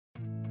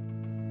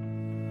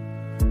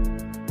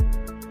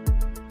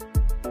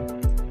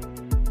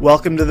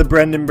Welcome to the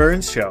Brendan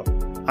Burns Show.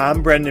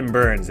 I'm Brendan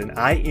Burns, and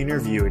I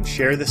interview and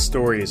share the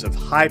stories of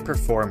high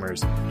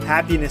performers,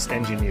 happiness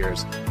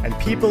engineers, and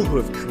people who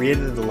have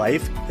created the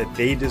life that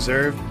they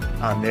deserve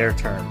on their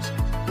terms.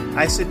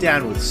 I sit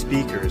down with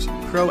speakers,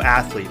 pro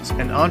athletes,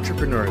 and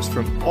entrepreneurs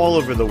from all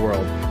over the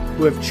world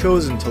who have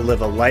chosen to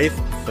live a life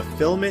of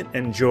fulfillment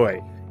and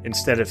joy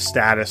instead of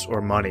status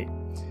or money.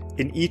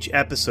 In each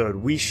episode,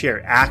 we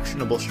share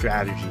actionable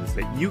strategies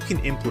that you can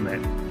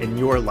implement in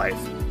your life,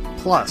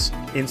 plus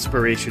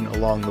inspiration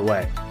along the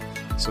way.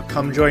 So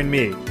come join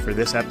me for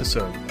this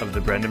episode of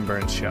The Brendan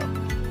Burns Show.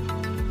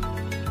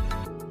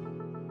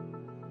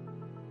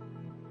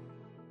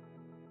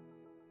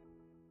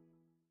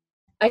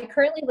 I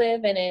currently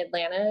live in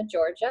Atlanta,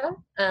 Georgia,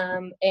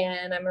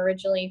 and I'm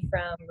originally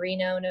from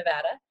Reno,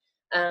 Nevada,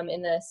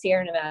 in the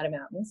Sierra Nevada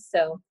mountains.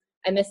 So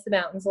I miss the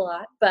mountains a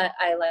lot, but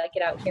I like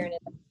it out here in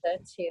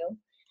Atlanta too.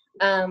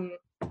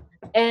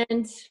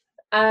 And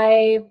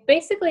I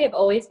basically have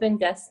always been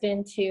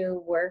destined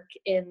to work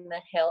in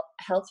the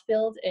health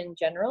field in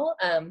general.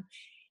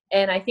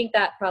 And I think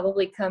that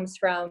probably comes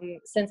from,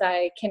 since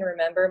I can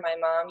remember, my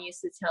mom used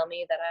to tell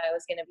me that I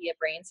was going to be a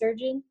brain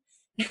surgeon.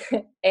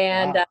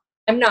 And Wow.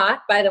 I'm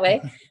not, by the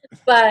way,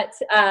 but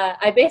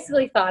I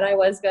basically thought I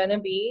was going to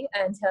be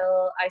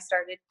until I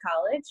started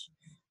college.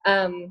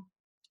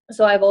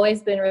 So I've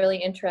always been really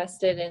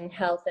interested in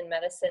health and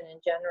medicine in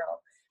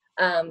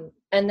general.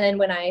 And then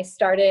when I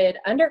started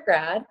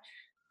undergrad,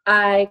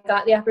 I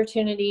got the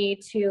opportunity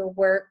to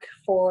work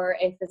for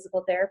a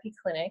physical therapy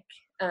clinic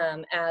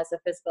as a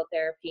physical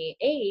therapy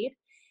aide.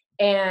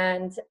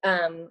 And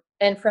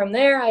from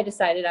there, I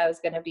decided I was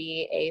going to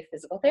be a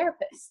physical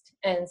therapist.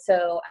 And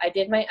so I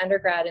did my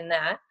undergrad in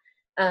that,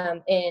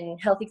 in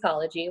health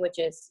ecology, which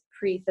is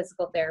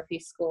pre-physical therapy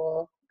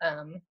school,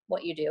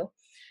 what you do.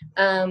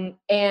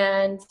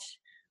 And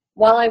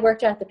while I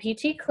worked at the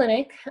PT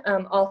clinic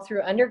all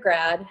through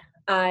undergrad,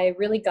 I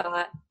really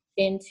got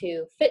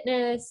into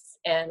fitness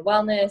and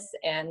wellness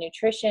and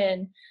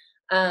nutrition.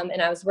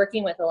 And I was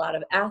working with a lot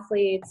of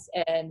athletes,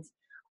 and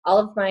all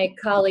of my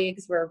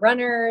colleagues were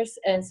runners.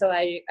 And so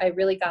I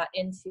really got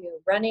into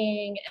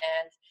running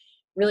and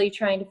really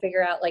trying to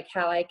figure out like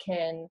how I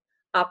can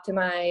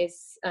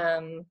optimize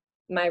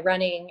my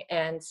running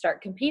and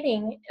start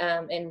competing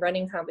in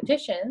running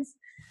competitions.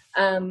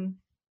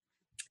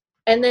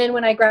 And then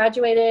when I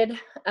graduated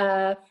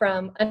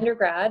from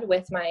undergrad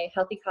with my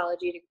health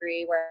ecology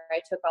degree, where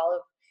I took all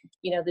of,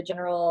 the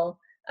general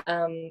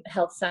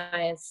health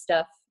science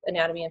stuff,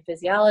 anatomy and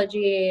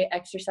physiology,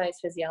 exercise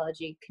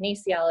physiology,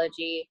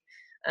 kinesiology,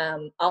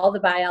 all the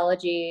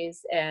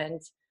biologies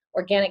and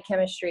organic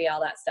chemistry,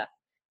 all that stuff.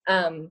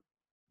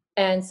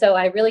 And so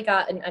I really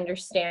got an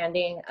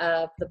understanding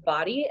of the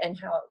body and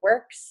how it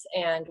works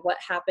and what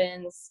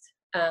happens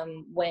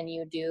when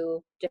you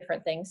do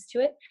different things to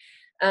it.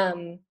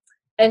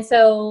 And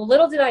so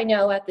little did I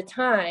know at the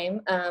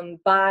time,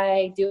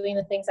 by doing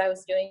the things I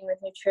was doing with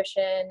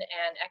nutrition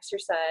and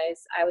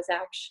exercise, I was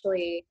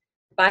actually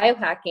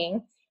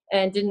biohacking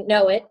and didn't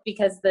know it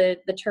because the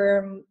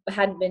term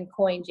hadn't been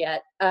coined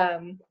yet.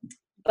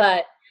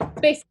 But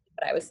basically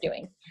what I was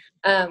doing.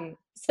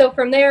 So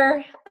from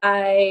there,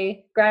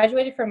 I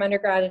graduated from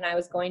undergrad and I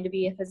was going to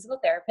be a physical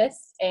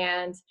therapist.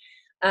 And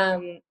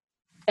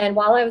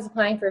while I was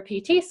applying for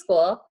PT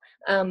school,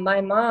 my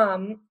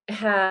mom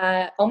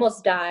had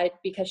almost died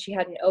because she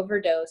had an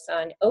overdose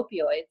on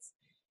opioids.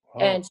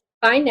 Wow. And she's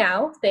fine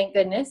now, thank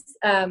goodness,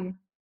 and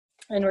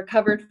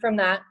recovered from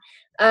that.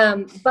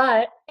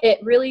 But it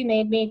really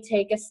made me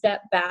take a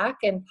step back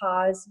and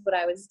pause what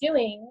I was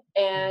doing.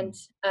 And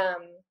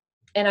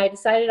I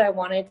decided I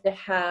wanted to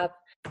have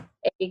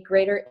a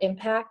greater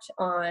impact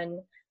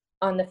on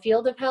the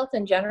field of health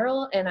in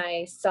general. And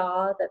I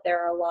saw that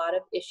there are a lot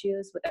of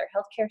issues with our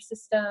healthcare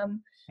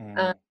system.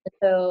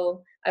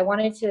 So I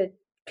wanted to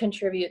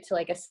contribute to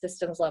like a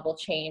systems level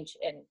change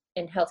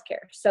in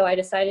healthcare. So I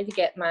decided to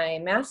get my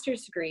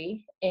master's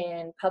degree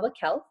in public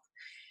health.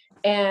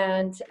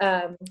 And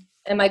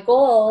my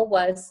goal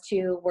was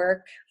to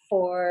work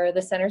for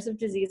the Centers of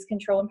Disease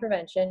Control and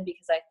Prevention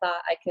because I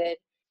thought I could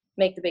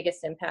make the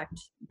biggest impact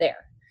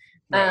there.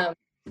 Right.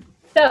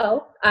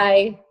 So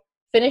I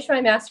finished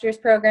my master's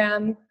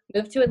program,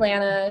 moved to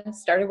Atlanta,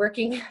 started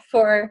working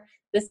for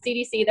the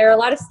CDC. There are a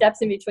lot of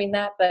steps in between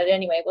that, but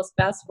anyway, we'll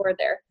fast forward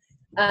there.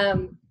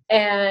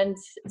 And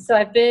so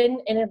I've been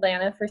in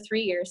Atlanta for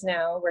 3 years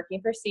now,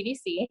 working for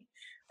CDC.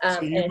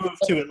 So you moved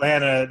to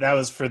Atlanta, that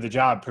was for the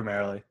job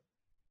primarily?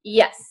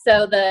 Yes.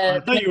 So I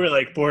thought you were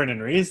like born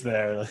and raised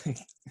there.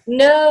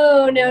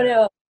 No.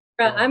 Yeah.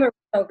 I'm a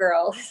Reno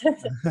girl.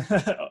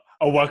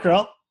 A what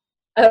girl?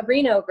 A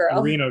Reno girl.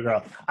 A Reno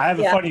girl. I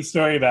have a funny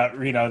story about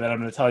Reno that I'm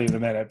going to tell you in a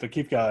minute, but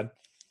keep going.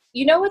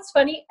 You know what's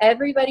funny?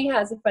 Everybody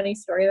has a funny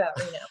story about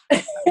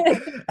Reno.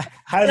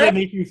 How does that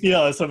make you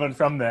feel as someone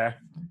from there?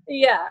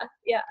 Yeah.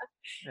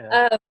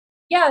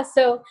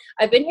 So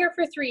I've been here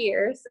for 3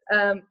 years.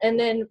 And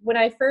then when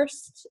I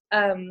first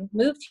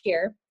moved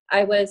here,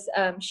 I was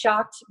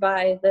shocked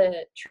by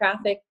the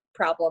traffic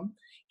problem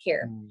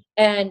here. Mm.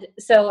 And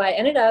so I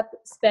ended up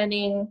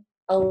spending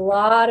a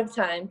lot of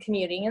time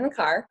commuting in the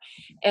car,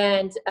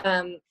 and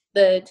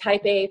the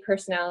type A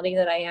personality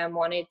that I am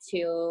wanted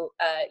to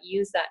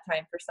use that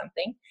time for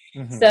something.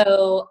 Mm-hmm.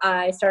 So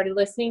I started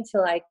listening to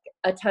like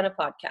a ton of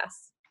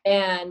podcasts.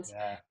 And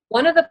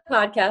one of the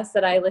podcasts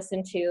that I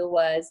listened to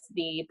was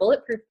the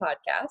Bulletproof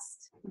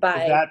podcast Is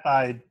that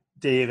by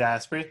Dave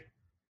Asprey?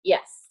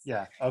 Yes.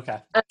 Yeah. Okay.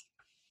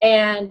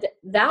 And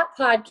that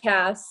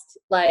podcast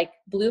like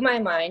blew my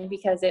mind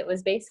because it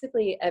was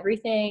basically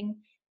everything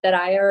that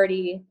I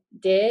already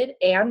did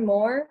and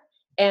more.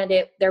 And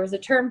there was a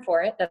term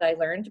for it that I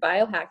learned,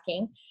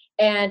 biohacking.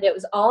 And it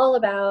was all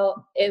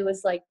about, it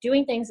was like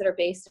doing things that are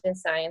based in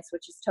science,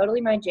 which is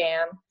totally my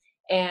jam.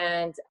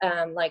 And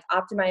like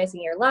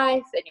optimizing your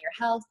life and your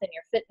health and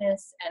your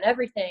fitness and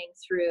everything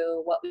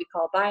through what we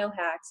call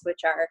biohacks,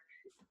 which are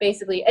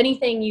basically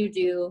anything you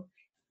do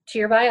to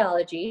your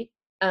biology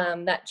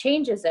that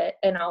changes it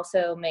and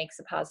also makes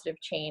a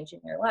positive change in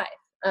your life.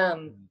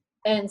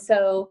 And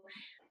so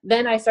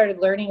then I started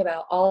learning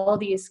about all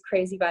these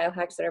crazy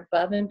biohacks that are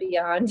above and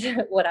beyond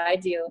what I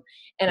do.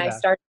 And I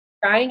started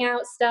trying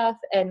out stuff,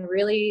 and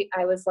really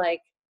I was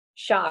like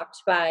shocked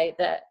by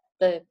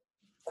the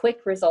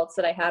quick results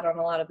that I had on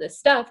a lot of this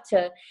stuff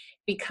to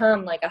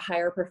become like a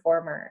higher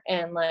performer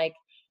and like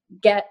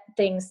get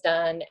things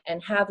done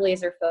and have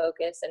laser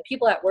focus. And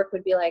people at work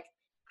would be like,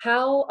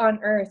 how on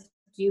earth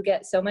do you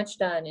get so much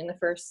done in the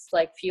first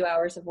like few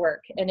hours of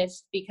work? And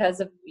it's because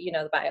of, you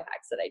know, the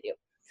biohacks that I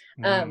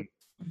do.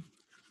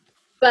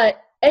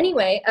 But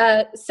anyway,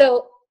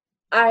 so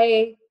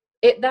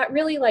that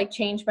really like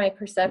changed my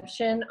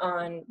perception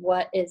on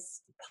what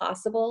is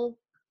possible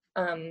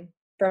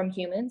from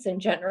humans in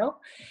general,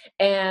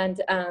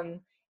 and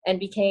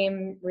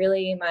became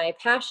really my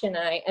passion.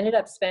 I ended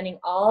up spending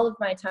all of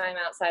my time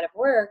outside of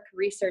work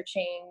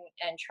researching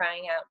and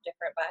trying out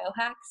different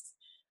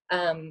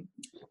biohacks.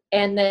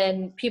 And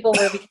then people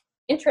were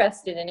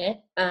interested in it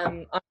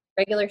on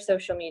regular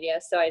social media.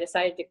 So I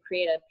decided to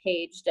create a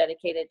page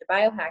dedicated to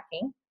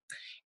biohacking.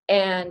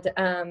 And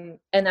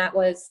that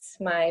was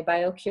my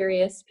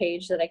BioCurious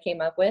page that I came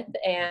up with.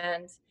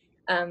 And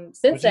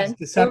since Which then, is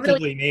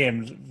deceptively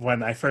named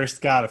when I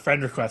first got a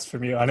friend request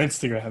from you on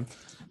Instagram.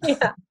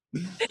 Yeah.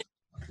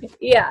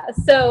 Yeah.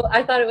 So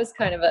I thought it was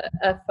kind of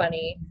a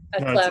funny,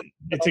 clever.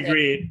 It's a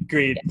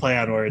great play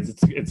on words.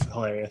 It's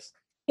hilarious.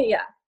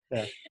 Yeah.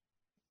 Yeah.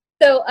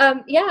 So,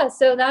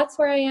 so that's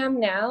where I am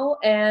now.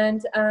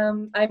 And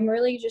I'm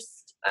really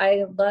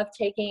I love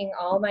taking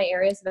all my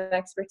areas of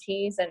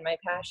expertise and my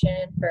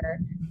passion for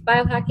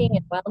biohacking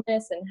and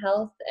wellness and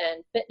health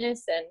and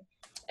fitness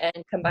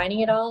and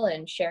combining it all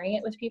and sharing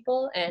it with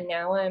people. And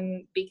now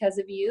because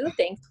of you,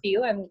 thanks to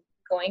you, I'm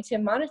going to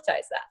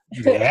monetize that.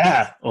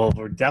 Yeah. Well,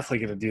 we're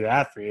definitely going to do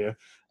that for you.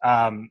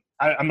 I'm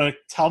going to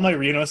tell my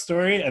Reno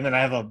story, and then I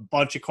have a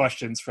bunch of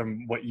questions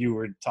from what you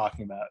were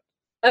talking about.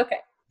 Okay.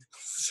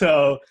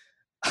 So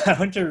I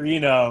went to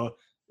Reno.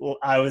 Well,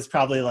 I was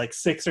probably like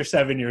 6 or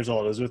 7 years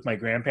old. I was with my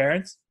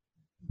grandparents.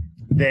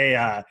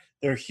 They're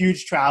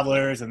huge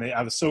travelers, and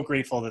I was so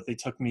grateful that they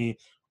took me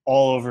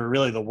all over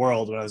really the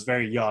world when I was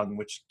very young,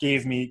 which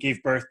gave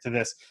birth to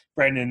this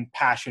Brendan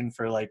passion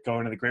for like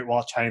going to the Great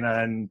Wall of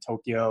China and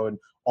Tokyo and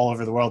all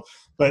over the world.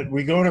 But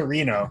we go to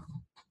Reno,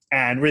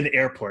 and we're in the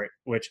airport,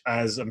 which,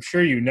 as I'm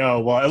sure you know,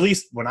 well, at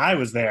least when I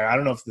was there, I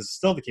don't know if this is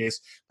still the case,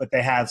 but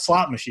they have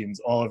slot machines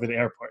all over the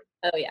airport.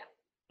 Oh, yeah.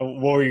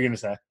 What were you going to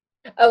say?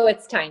 Oh,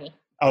 it's tiny.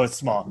 Oh, it's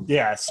small.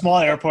 Yeah, small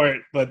airport,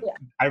 but yeah.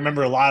 I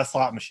remember a lot of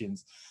slot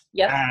machines.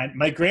 Yeah. And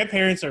my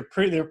grandparents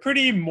they're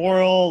pretty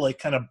moral, like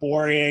kind of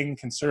boring,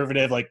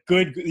 conservative, like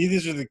good.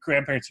 These are the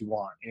grandparents you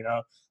want, you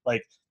know,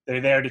 like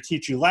they're there to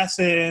teach you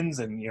lessons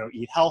and, you know,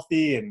 eat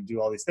healthy and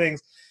do all these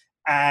things.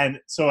 And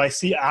so I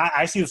see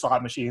the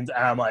slot machines,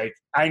 and I'm like,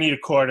 I need a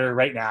quarter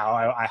right now.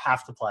 I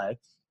have to play.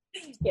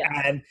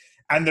 Yeah.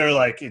 And they're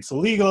like, it's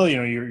illegal, you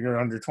know, you're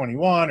under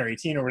 21 or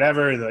 18 or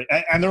whatever.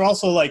 And they're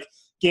also like,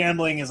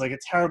 gambling is like a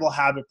terrible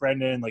habit,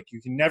 Brendan. Like,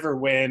 you can never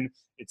win.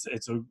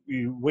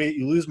 You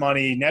lose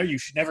money. Now you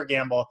should never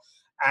gamble.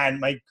 And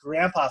my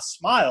grandpa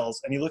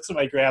smiles, and he looks at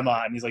my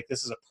grandma, and he's like,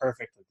 this is a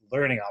perfect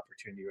learning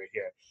opportunity right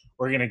here.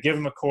 We're going to give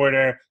him a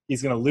quarter.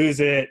 He's going to lose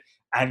it.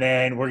 And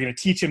then we're going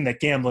to teach him that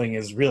gambling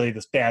is really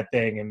this bad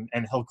thing,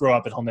 and he'll grow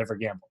up and he'll never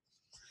gamble.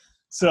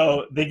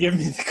 So they give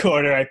me the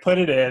quarter. I put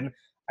it in.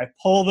 I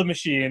pull the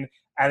machine,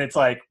 and it's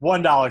like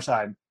 $1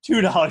 sign,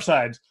 $2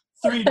 signs,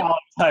 $3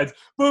 signs,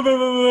 boom, boom,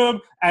 boom,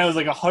 boom. And it was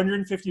like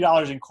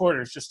 $150 in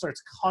quarters just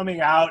starts coming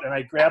out. And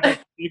I grab like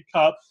a big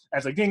cup, and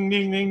it's like ding,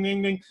 ding, ding,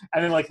 ding, ding.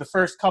 And then like the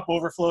first cup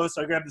overflows.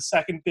 So I grab the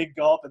second big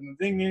gulp, and then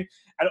ding, ding.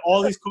 And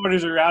all these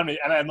quarters are around me.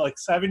 And I'm like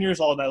 7 years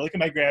old, and I look at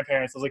my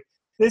grandparents. I was like,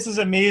 this is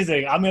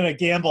amazing. I'm going to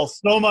gamble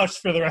so much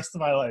for the rest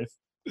of my life.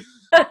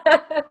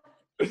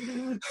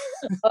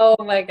 Oh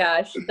my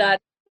gosh.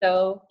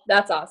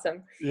 That's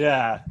awesome.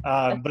 Yeah.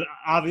 But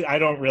obviously I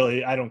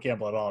don't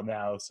gamble at all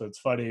now. So it's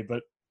funny,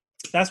 but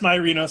that's my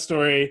Reno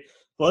story.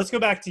 But let's go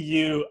back to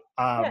you.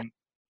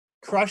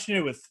 Crushing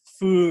it with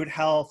food,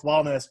 health,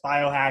 wellness,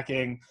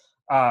 biohacking.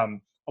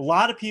 a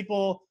lot of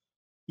people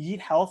eat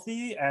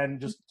healthy and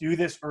just do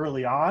this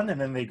early on,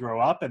 and then they grow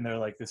up and they're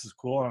like, this is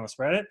cool, I'm gonna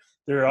spread it.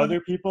 There are Mhm.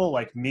 other people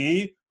like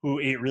me who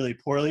ate really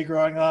poorly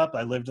growing up.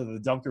 I lived on the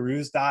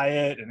Dunkaroos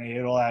diet and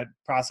ate all that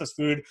processed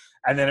food,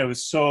 and then it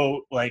was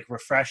so like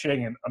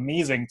refreshing and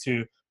amazing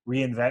to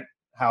reinvent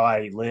how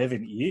I live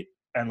and eat.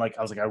 And like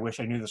I was like, I wish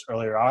I knew this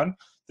earlier on.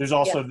 There's Yeah.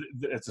 also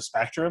it's a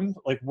spectrum.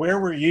 Like, where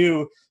were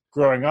you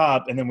growing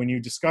up, and then when you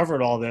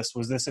discovered all this,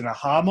 was this an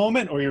aha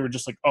moment, or you were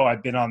just like, oh,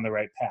 I've been on the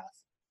right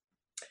path?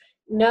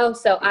 No,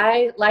 so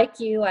I, like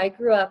you, I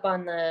grew up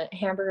on the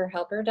hamburger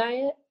helper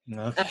diet.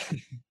 Uh,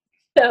 Okay.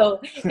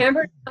 so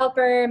hamburger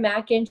helper,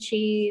 mac and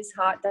cheese,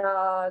 hot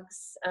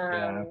dogs,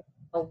 Yeah.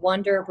 a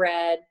Wonder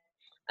Bread,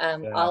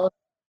 Yeah. all of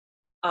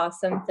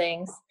awesome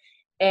things.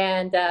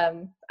 And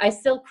I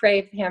still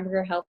crave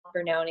hamburger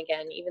helper now and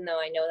again, even though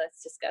I know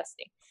that's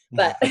disgusting.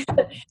 But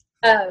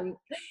um,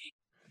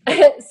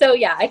 so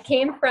yeah, I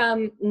came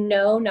from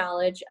no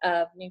knowledge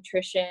of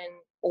nutrition,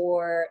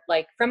 or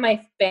like from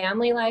my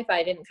family life.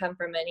 I didn't come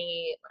from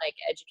any like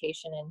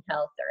education in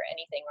health or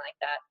anything like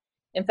that.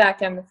 In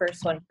fact, I'm the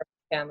first one from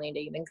my family to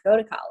even go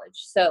to college.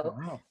 So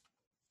Wow.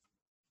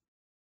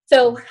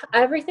 so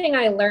everything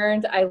I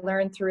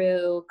learned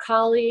through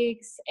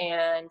colleagues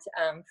and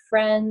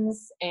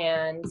friends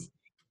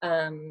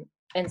um,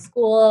 and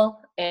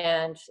school,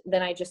 and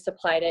then I just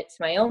applied it to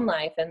my own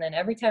life. And then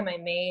every time I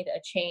made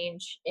a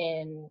change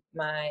in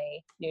my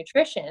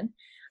nutrition,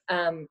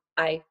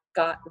 I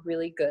got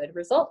really good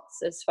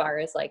results as far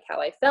as like how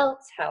I felt,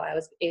 how I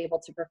was able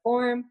to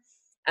perform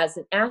as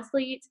an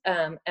athlete,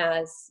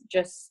 as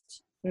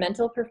just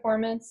mental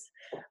performance.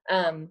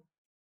 Um,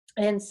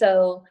 and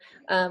so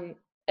um,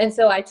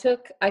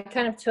 I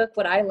kind of took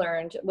what I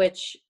learned,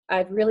 which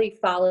I've really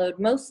followed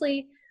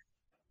mostly.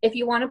 If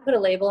you want to put a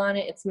label on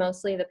it, it's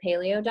mostly the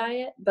paleo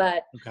diet,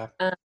 but Okay.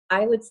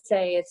 I would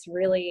say it's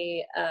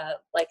really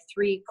like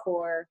three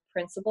core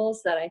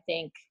principles that I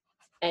think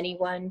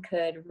anyone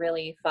could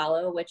really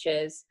follow, which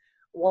is,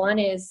 one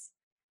is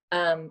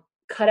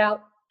cut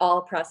out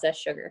all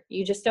processed sugar.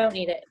 You just don't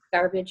need it.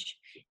 Garbage.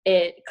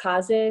 It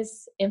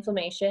causes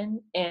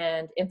inflammation,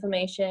 and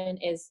inflammation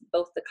is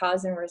both the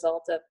cause and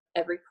result of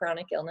every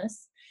chronic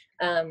illness.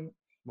 Um,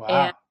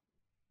 and Wow.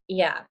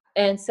 yeah,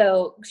 and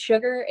so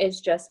sugar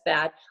is just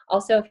bad.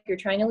 Also, if you're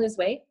trying to lose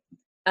weight,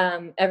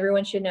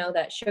 everyone should know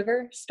that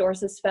sugar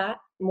stores as fat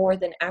more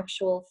than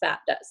actual fat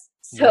does.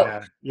 So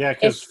Yeah. Yeah, if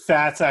because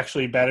fat's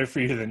actually better for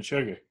you than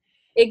sugar.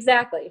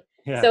 exactly.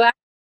 Yeah. So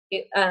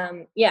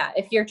actually, yeah,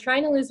 if you're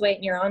trying to lose weight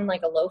and you're on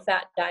like a low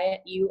fat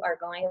diet, you are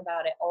going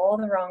about it all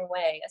the wrong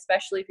way,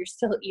 especially if you're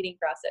still eating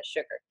processed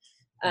sugar.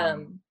 Mm.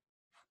 Um,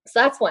 so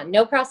that's one,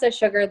 no processed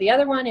sugar. The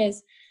other one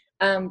is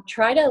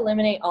try to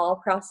eliminate all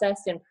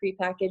processed and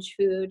prepackaged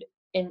food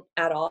in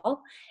at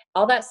all.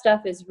 All that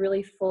stuff is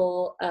really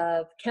full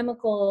of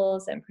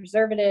chemicals and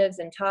preservatives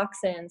and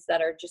toxins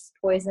that are just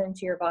poison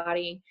to your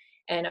body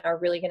and are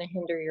really going to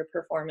hinder your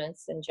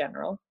performance in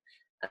general.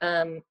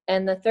 And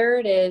the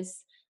third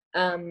is,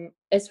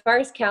 as far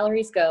as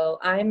calories go,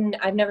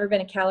 I've never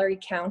been a calorie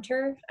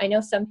counter. I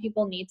know some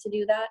people need to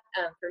do that.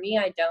 For me,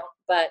 I don't,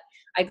 but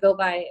I go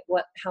by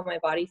how my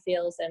body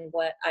feels and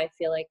what I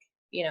feel like,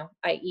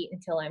 I eat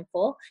until I'm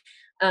full.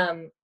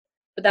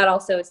 But that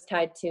also is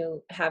tied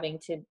to having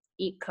to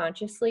eat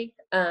consciously.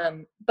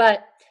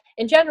 But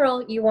in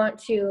general, you want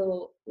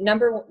to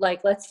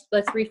let's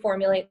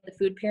reformulate the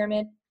food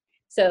pyramid.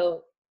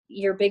 So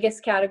your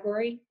biggest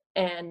category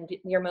and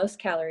your most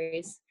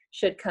calories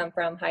should come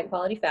from high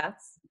quality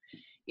fats.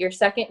 Your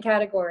second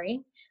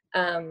category,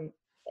 um,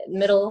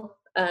 middle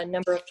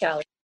number of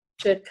calories,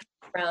 should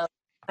come from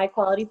high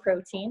quality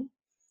protein.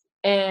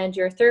 And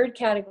your third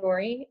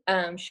category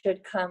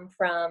should come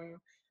from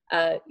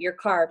your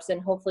carbs, and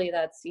hopefully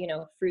that's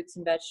fruits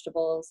and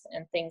vegetables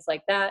and things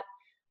like that.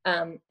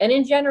 And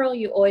in general,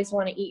 you always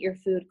want to eat your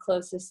food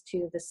closest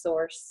to the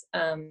source,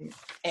 and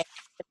as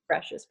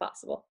fresh as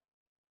possible.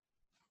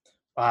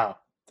 Wow.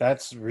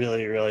 That's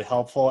really, really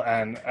helpful.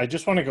 And I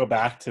just want to go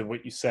back to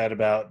what you said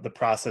about the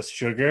processed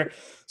sugar.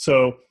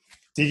 So,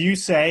 did you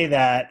say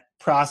that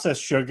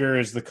processed sugar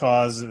is the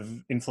cause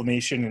of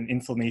inflammation, and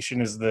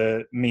inflammation is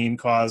the main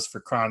cause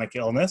for chronic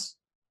illness?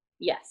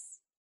 Yes.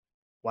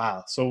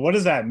 Wow. So what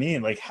does that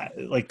mean? Like,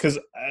 because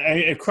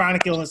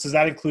chronic illness, does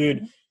that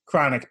include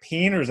chronic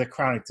pain, or is it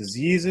chronic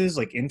diseases,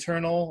 like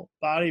internal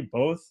body,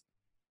 both?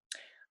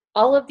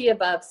 All of the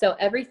above. So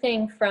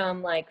everything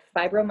from like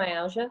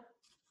fibromyalgia,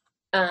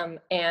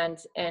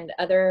 and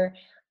other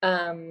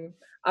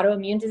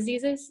autoimmune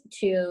diseases,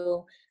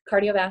 to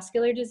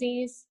cardiovascular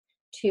disease,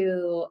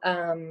 to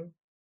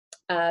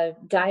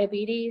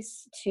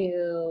diabetes,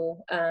 to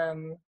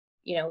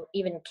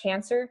even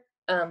cancer.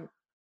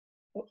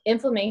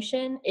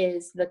 Inflammation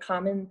is the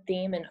common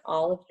theme in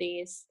all of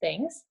these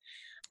things,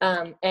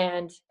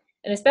 and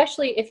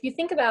especially if you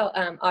think about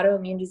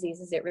autoimmune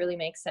diseases, it really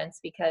makes sense,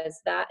 because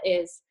that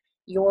is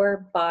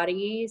your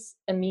body's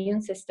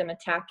immune system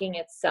attacking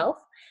itself,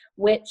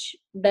 which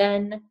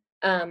then,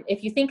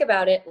 if you think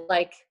about it,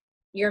 like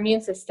your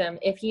immune system,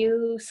 if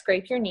you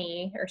scrape your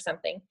knee or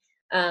something,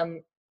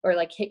 um, or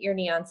like hit your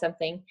knee on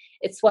something,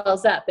 it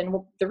swells up. And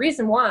the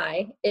reason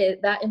why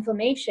that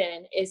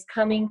inflammation is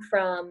coming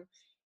from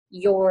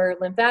your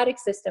lymphatic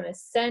system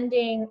is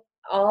sending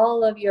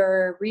all of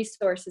your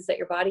resources that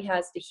your body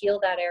has to heal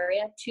that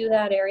area to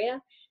that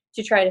area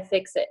to try to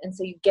fix it. And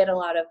so you get a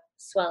lot of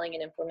swelling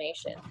and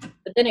inflammation,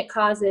 but then it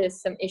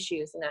causes some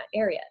issues in that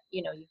area.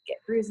 You know, you get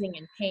bruising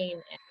and pain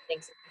and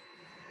things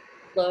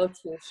slow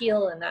to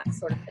heal and that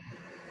sort of thing.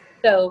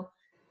 So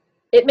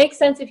it makes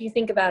sense if you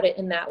think about it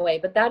in that way,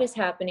 but that is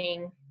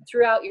happening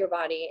throughout your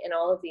body in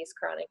all of these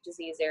chronic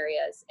disease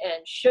areas.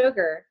 And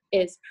sugar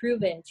is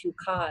proven to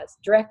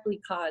directly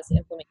cause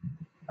inflammation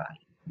in the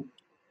body.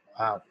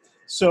 Wow.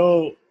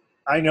 So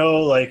I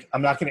know, like,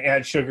 I'm not going to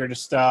add sugar to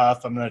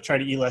stuff. I'm going to try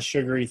to eat less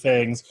sugary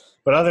things.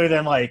 But other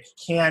than like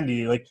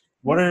candy, like,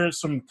 what are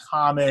some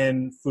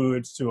common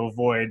foods to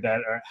avoid that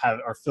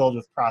are filled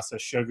with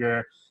processed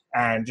sugar,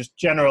 and just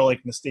general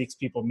like mistakes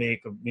people make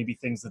of maybe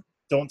things that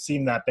don't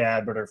seem that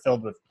bad but are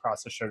filled with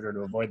processed sugar, to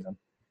avoid them?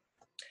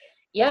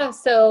 Yeah.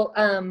 So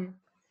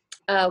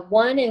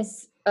one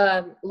is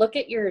look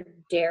at your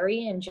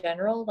dairy in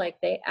general. Like,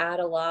 they add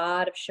a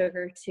lot of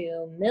sugar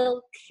to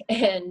milk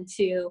and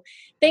to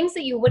things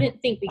that you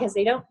wouldn't think, because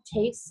they don't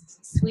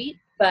taste sweet,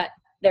 but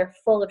they're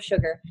full of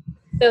sugar.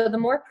 So the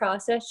more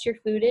processed your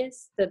food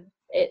is,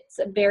 it's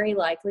very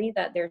likely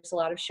that there's a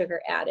lot of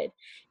sugar added.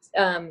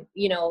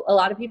 You know, a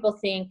lot of people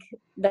think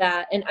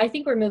that, and I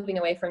think we're moving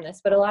away from this,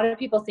 but a lot of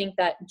people think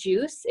that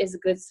juice is a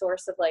good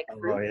source of like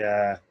fruit. Oh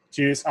yeah,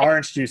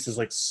 orange juice is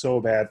like so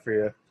bad for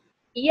you.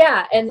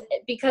 Yeah, and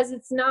because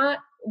it's not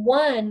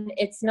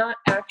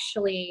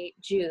actually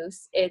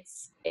juice.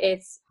 It's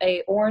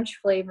a orange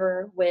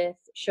flavor with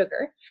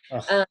sugar.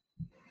 Ugh.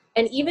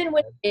 And even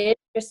when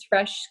it's just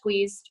fresh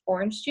squeezed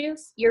orange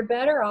juice, you're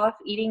better off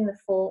eating the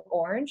full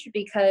orange,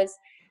 because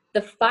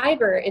the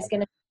fiber is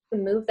going to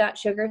move that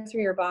sugar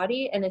through your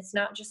body, and it's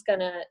not just going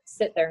to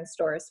sit there and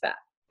store as fat.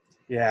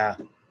 Yeah,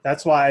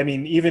 that's why. I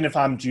mean, even if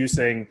I'm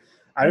juicing,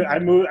 I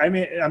move. I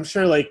mean, I'm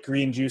sure like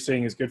green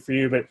juicing is good for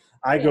you, but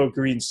I go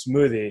green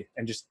smoothie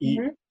and just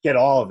get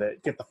all of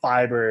it, get the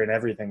fiber and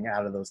everything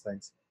out of those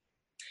things.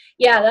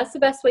 Yeah, that's the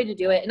best way to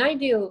do it. And I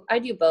do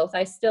both.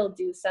 I still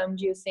do some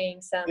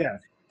juicing, some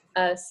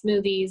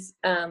smoothies,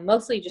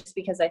 mostly just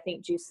because I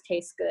think juice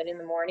tastes good in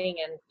the morning.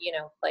 And, you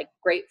know, like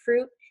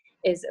grapefruit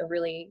is a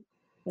really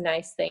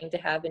nice thing to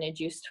have in a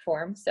juiced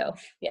form. So,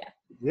 yeah.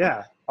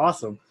 Yeah,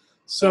 awesome.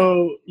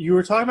 So you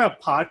were talking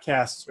about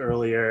podcasts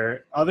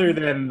earlier, other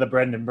than the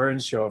Brendan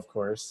Burns Show, of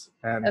course,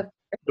 and of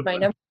course, my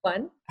number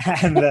one,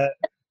 and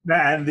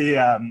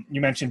the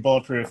you mentioned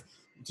Bulletproof.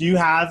 Do you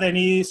have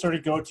any sort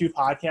of go-to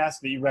podcasts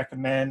that you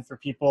recommend for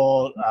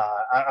people?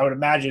 I would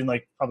imagine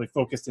like probably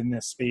focused in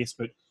this space,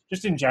 but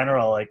just in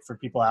general, like for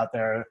people out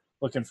there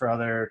looking for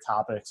other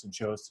topics and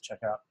shows to check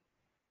out.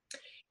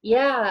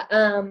 Yeah.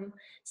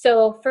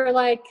 So for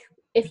like,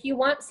 if you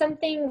want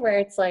something where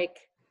it's like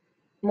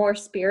more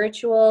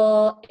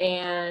spiritual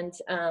and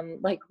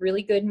like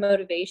really good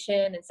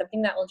motivation, and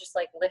something that will just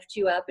like lift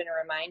you up and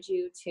remind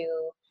you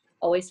to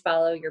always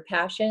follow your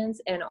passions,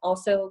 and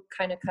also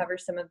kind of cover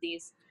some of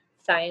these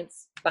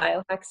science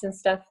biohacks and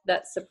stuff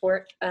that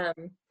support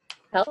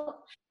health,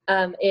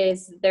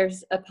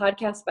 there's a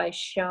podcast by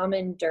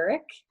Shaman Durek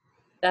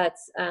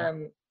that's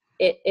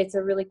it's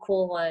a really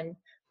cool one.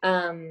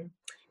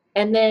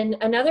 And then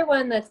another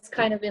one that's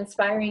kind of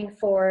inspiring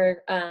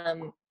for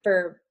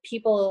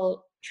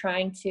people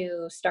trying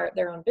to start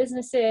their own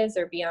businesses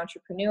or be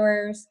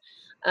entrepreneurs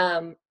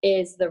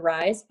is the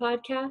Rise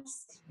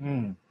podcast.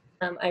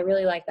 I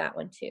really like that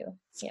one too.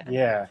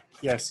 Yeah,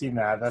 I've seen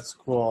that. That's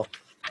cool.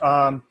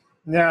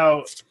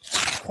 Now,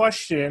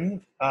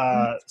 question,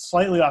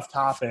 slightly off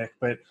topic,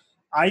 but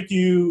I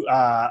do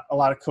a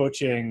lot of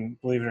coaching,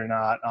 believe it or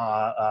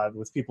not,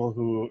 with people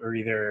who are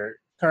either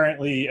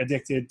currently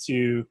addicted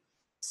to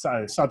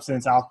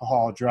substance,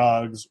 alcohol,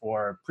 drugs,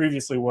 or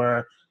previously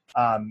were.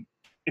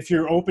 If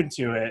you're open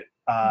to it,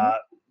 I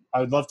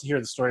would love to hear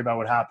the story about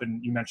what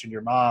happened. You mentioned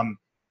your mom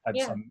had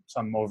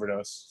some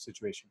overdose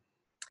situation.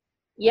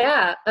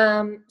 Yeah.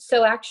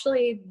 So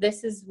actually,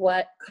 this is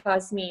what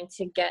caused me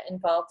to get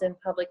involved in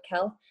public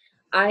health.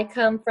 I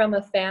come from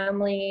a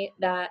family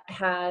that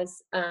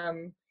has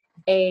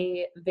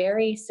a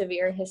very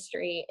severe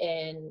history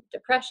in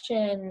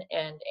depression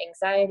and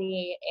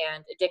anxiety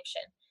and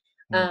addiction.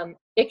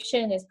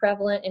 Addiction is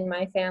prevalent in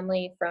my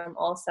family from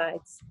all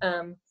sides.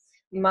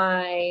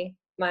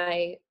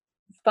 My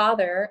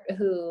father,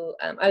 who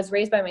I was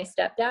raised by my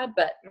stepdad,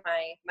 but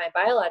my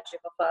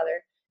biological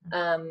father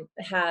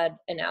had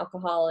an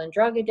alcohol and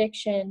drug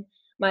addiction.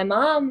 My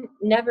mom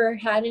never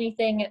had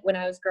anything when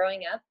I was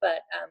growing up,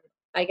 but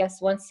I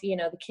guess once, you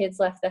know, the kids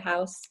left the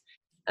house,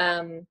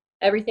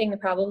 everything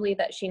probably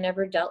that she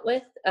never dealt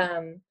with,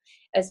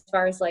 as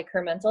far as like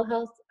her mental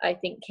health, I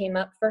think came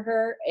up for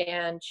her,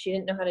 and she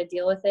didn't know how to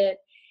deal with it.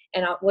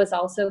 And was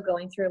also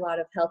going through a lot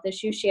of health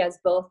issues. She has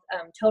both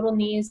total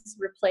knee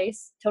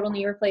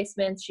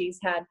replacements. She's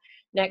had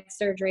neck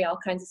surgery, all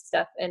kinds of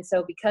stuff. And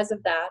so because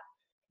of that,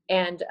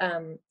 and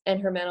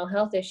her mental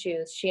health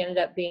issues, she ended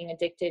up being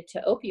addicted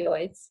to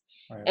opioids.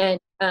 Right.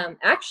 and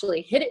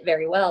actually hid it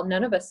very well.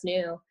 None of us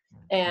knew,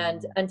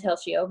 and until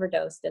she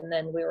overdosed, and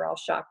then we were all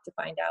shocked to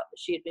find out that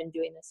she had been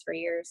doing this for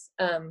years.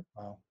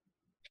 Wow.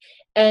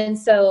 And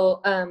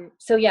so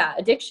yeah,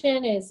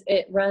 addiction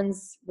it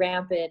runs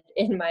rampant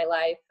in my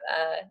life,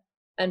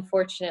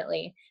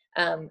 unfortunately.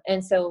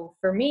 And so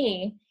for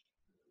me,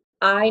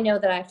 I know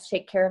that I have to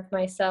take care of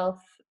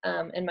myself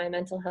and my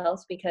mental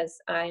health because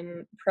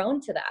I'm prone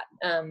to that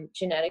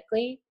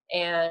genetically,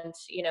 and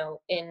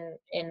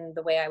in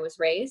the way I was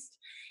raised.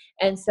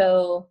 And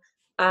so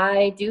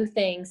I do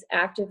things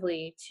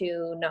actively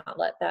to not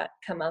let that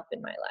come up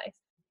in my life.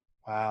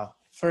 Wow.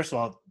 First of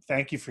all,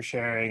 thank you for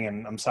sharing,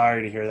 and I'm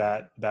sorry to hear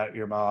that about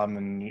your mom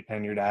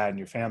and your dad and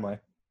your family.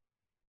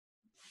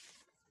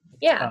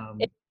 Yeah, Um,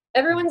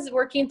 everyone's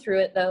working through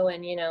it though,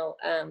 and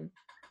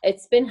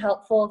it's been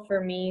helpful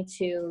for me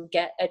to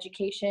get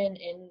education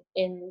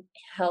in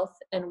health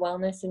and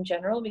wellness in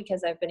general,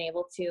 because I've been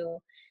able to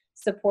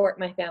support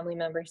my family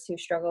members who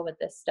struggle with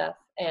this stuff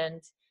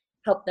and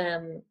help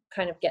them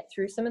kind of get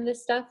through some of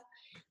this stuff.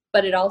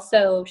 But it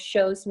also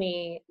shows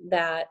me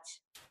that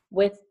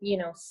with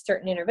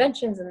certain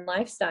interventions and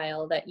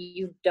lifestyle, that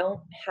you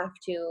don't have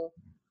to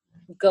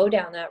go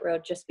down that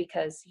road just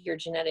because your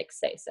genetics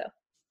say so.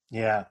 yeah,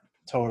 Yeah.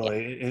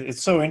 totally.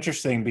 It's so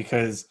interesting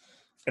because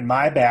in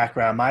my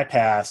background, my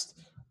past,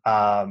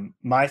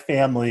 my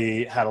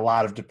family had a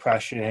lot of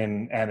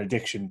depression and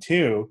addiction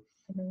too.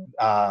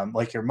 Mhm.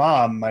 Like your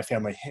mom, my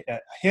family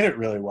hit it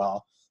really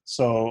well.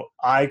 So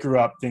I grew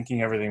up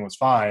thinking everything was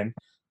fine.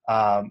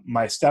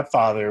 My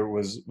stepfather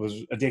was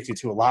addicted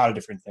to a lot of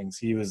different things.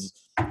 He was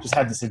just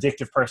had this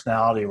addictive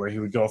personality where he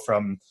would go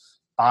from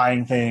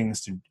buying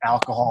things to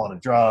alcohol to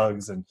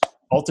drugs, and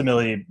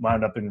ultimately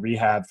wound up in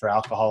rehab for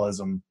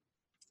alcoholism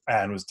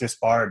and was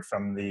disbarred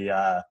from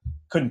the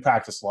couldn't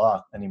practice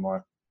law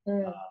anymore.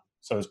 Mm.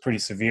 So it was pretty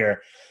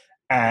severe.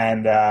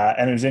 And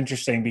it was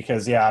interesting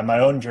because on my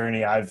own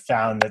journey, I've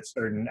found that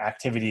certain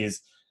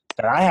activities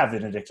that I have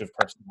an addictive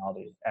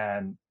personality,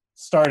 and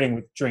starting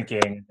with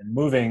drinking and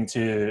moving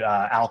to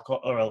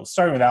alcohol, or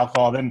starting with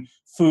alcohol, then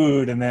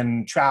food, and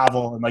then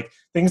travel, and like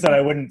things that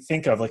I wouldn't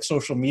think of, like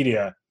social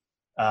media,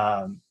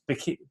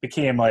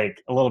 became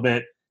like a little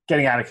bit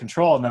getting out of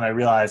control. And then I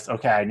realized,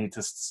 okay, I need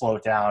to slow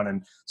it down.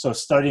 And so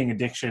studying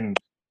addiction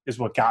is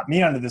what got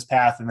me onto this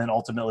path. And then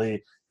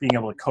ultimately being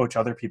able to coach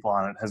other people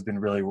on it has been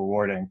really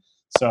rewarding.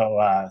 So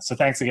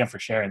thanks again for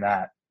sharing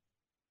that.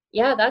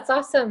 Yeah, that's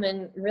awesome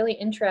and really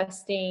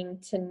interesting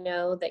to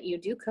know that you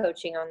do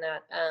coaching on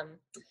that.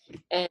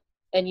 And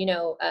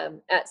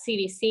at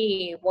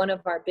CDC, one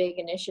of our big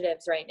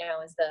initiatives right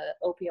now is the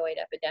opioid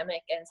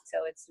epidemic, and so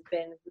it's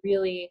been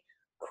really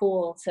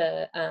cool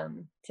to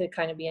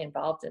kind of be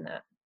involved in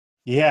that.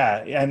 Yeah,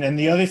 and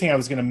the other thing I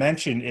was going to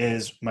mention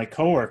is my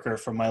coworker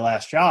from my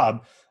last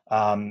job,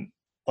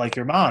 like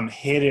your mom,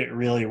 hit it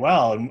really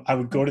well. And I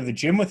would go to the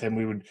gym with him.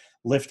 We would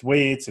lift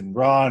weights and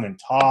run and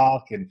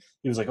talk. And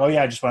he was like, "Oh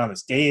yeah, I just went on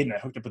this date and I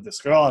hooked up with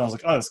this girl." And I was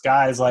like, "Oh, this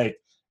guy's like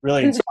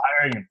really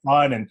inspiring and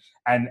fun."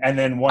 And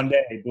then one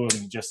day, boom,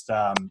 just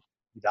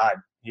he died.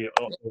 He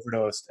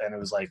overdosed, and it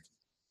was like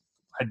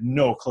I had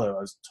no clue.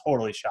 I was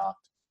totally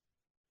shocked.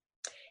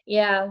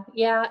 Yeah,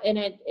 and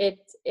it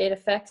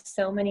affects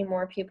so many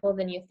more people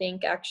than you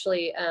think.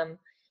 Actually,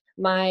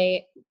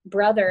 my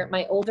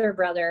older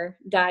brother,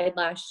 died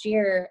last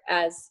year.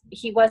 As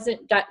he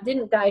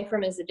didn't die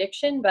from his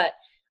addiction, but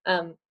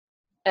um,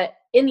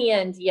 in the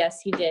end,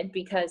 yes, he did,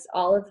 because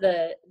all of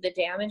the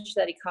damage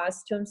that he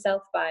caused to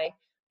himself by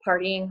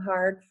partying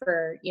hard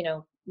for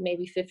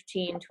maybe 15-20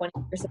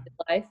 years of his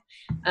life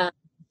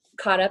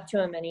caught up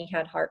to him, and he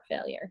had heart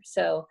failure.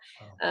 So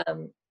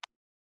um,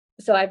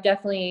 so I've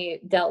definitely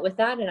dealt with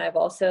that, and I've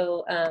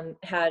also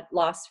had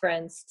lost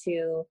friends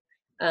to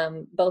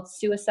both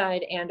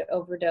suicide and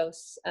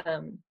overdose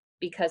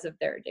because of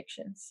their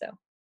addictions. So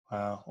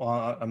Wow.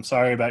 Well, I'm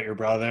sorry about your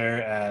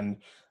brother, and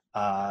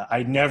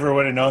I never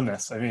would have known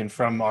this. I mean,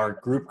 from our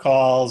group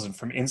calls and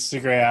from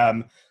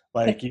Instagram,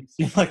 like you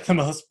seem like the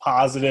most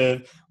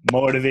positive,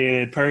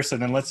 motivated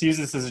person. And let's use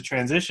this as a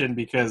transition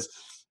because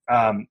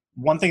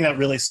one thing that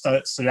really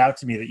stood out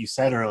to me that you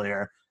said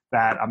earlier,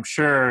 that I'm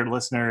sure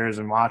listeners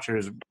and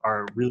watchers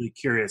are really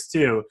curious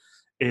too,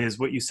 is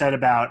what you said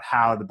about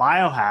how the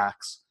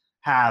biohacks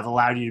have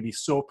allowed you to be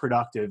so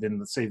productive in,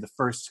 let's say, the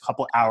first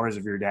couple hours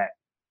of your day.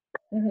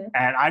 mhm.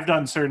 And I've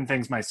done certain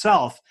things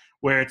myself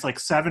where it's like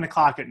 7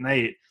 o'clock at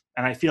night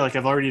and I feel like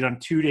I've already done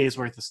 2 days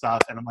worth of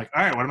stuff. And I'm like,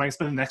 all right, what am I going to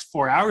spend the next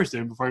 4 hours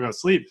doing before I go to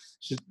sleep?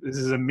 This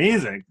is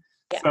amazing.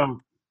 Yeah. So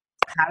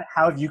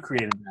how have you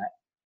created that?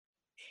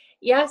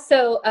 Yeah,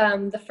 so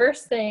the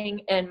first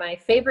thing, and my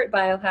favorite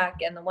biohack,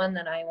 and the one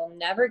that I will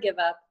never give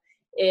up,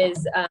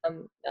 is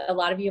a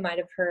lot of you might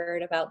have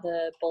heard about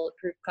the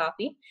bulletproof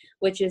coffee,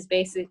 which is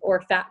basic,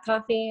 or fat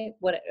coffee,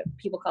 what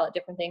people call it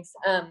different things.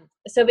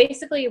 So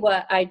basically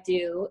what I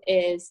do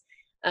is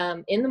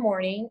in the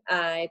morning,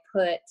 I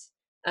put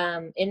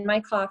in my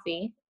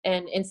coffee,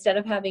 and instead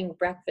of having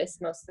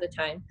breakfast most of the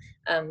time,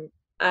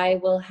 I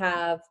will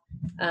have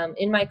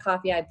in my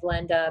coffee, I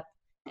blend up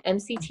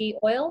MCT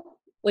oil,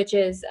 which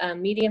is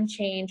medium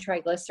chain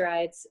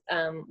triglycerides,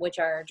 which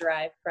are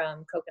derived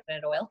from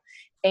coconut oil,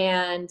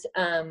 and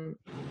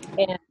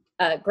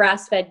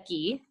grass-fed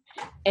ghee.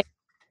 And,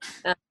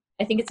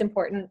 I think it's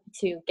important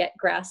to get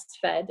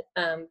grass-fed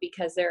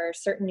because there are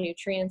certain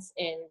nutrients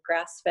in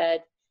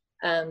grass-fed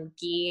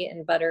ghee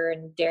and butter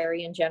and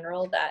dairy in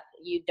general that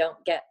you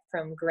don't get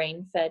from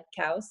grain-fed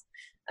cows.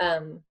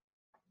 And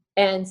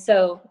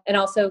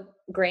also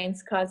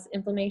grains cause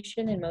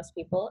inflammation in most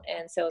people.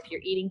 And so if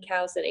you're eating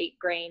cows that ate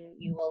grain,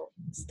 you will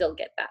still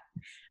get that.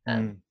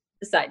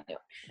 The side note.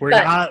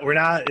 We're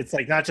not, it's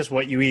like not just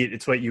what you eat,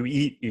 it's what you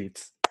eat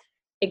eats.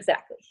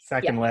 Exactly.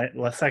 Second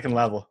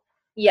level.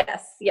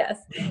 Yes.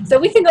 So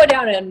we can go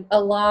down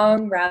a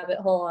long rabbit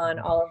hole on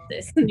all of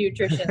this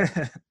nutrition.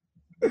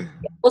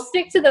 We'll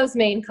stick to those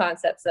main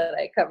concepts that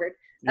I covered.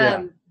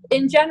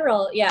 In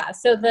general,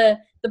 so the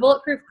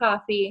bulletproof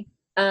coffee,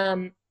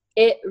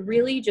 it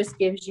really just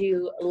gives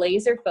you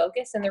laser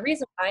focus. And the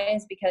reason why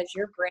is because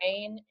your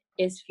brain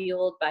is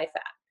fueled by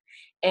fat.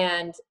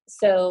 And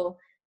so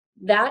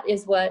that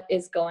is what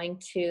is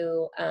going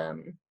to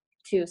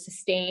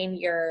sustain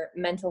your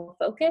mental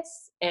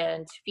focus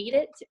and feed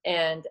it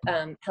and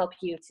help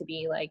you to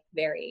be like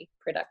very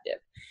productive.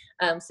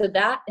 So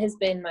that has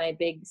been my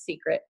big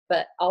secret.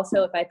 But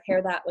also if I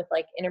pair that with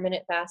like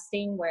intermittent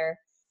fasting, where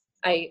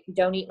I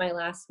don't eat my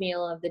last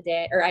meal of the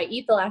day, or I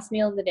eat the last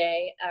meal of the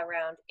day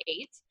around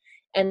 8,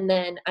 and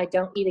then I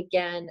don't eat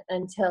again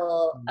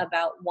until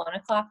about 1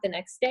 o'clock the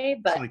next day.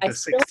 But so like the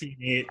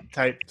 16-8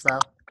 type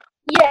stuff.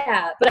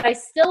 Yeah, but I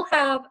still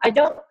have, I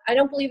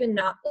don't believe in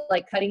not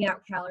like cutting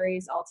out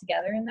calories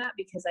altogether in that,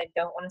 because I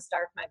don't want to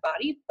starve my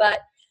body.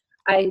 But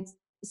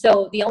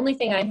so the only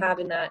thing I have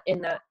in that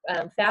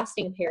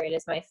fasting period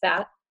is my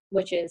fat,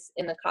 which is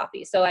in the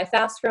coffee. So I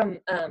fast from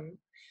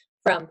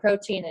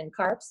protein and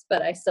carbs,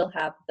 but I still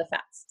have the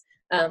fats,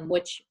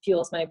 which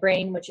fuels my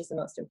brain, which is the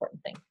most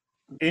important thing.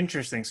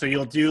 Interesting. So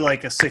you'll do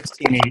like a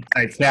 16-8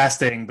 type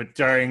fasting, but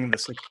during the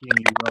 16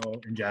 you will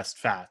ingest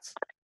fats.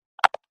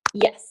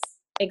 Yes,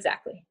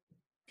 exactly.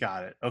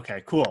 Got it.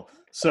 Okay, cool.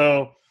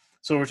 So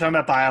we're talking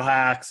about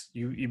biohacks.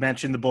 You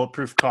mentioned the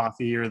bulletproof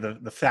coffee or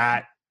the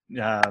fat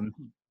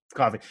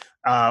coffee.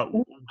 Why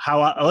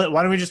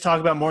don't we just talk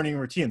about morning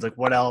routines? Like,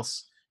 what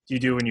else do you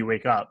do when you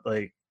wake up?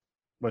 Like,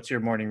 what's your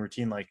morning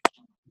routine like?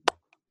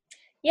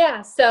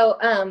 Yeah. So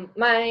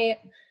my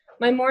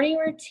morning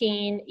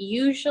routine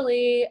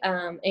usually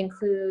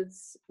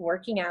includes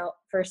working out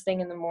first thing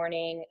in the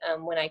morning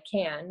when I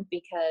can,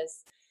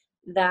 because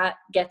that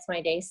gets my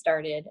day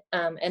started.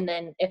 And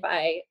then if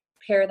I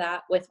pair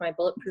that with my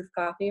bulletproof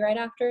coffee right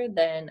after,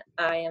 then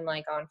I am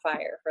like on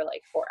fire for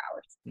like 4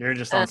 hours. You're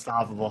just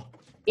unstoppable.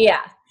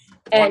 Yeah.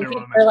 And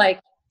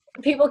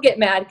people get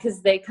mad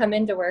because they come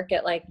into work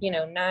at like,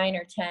 9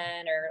 or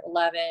 10 or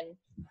 11.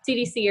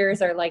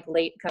 CDCers are like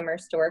late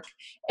comers to work.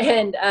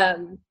 And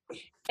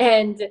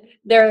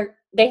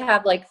they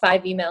have like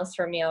 5 emails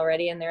from me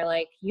already, and they're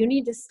like, you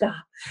need to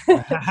stop.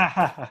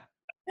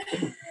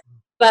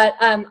 But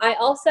I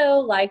also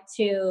like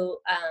to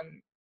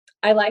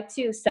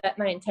set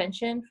my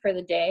intention for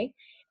the day.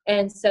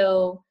 And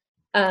so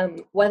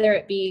whether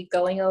it be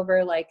going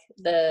over like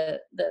the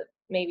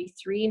maybe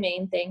 3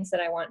 main things that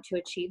I want to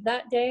achieve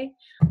that day,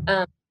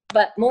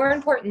 but more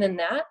important than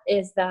that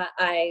is that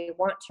I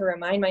want to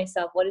remind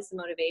myself what is the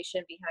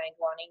motivation behind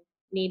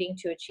needing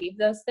to achieve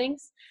those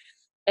things.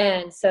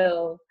 And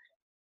so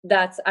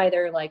that's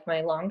either like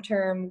my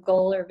long-term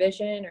goal or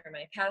vision or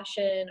my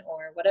passion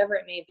or whatever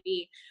it may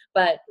be.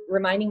 But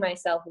reminding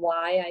myself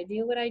why I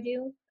do what I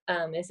do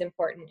is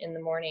important in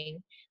the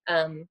morning.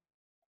 And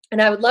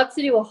I would love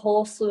to do a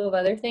whole slew of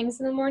other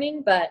things in the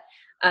morning, but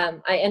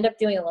I end up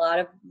doing a lot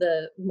of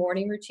the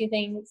morning routine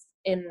things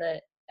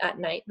at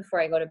night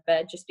before I go to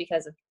bed, just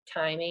because of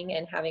timing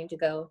and having to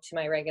go to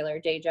my regular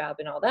day job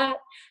and all that.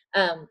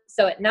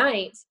 So at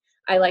night,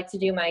 I like to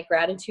do my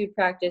gratitude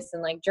practice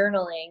and like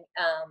journaling.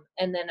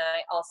 And then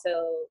I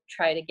also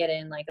try to get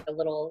in like a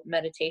little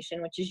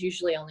meditation, which is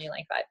usually only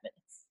like 5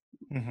 minutes.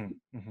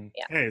 Mm-hmm, mm-hmm.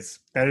 Yeah. Hey, it's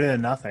better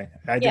than nothing.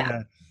 I did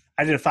a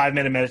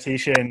 5-minute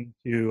meditation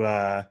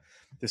to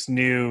this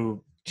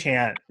new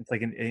chant. It's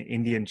like an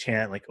Indian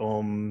chant, like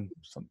Om.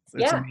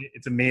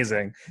 It's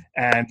amazing.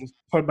 And just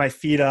put my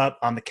feet up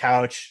on the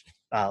couch,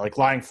 like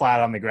lying flat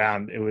on the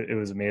ground. It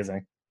was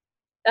amazing.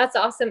 That's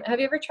awesome.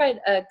 Have you ever tried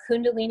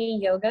Kundalini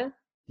yoga?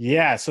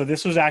 Yeah, so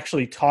this was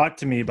actually taught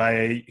to me by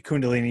a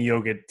Kundalini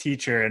yoga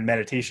teacher and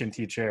meditation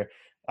teacher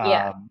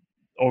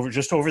over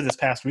this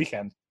past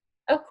weekend.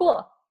 Oh,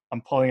 cool.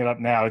 I'm pulling it up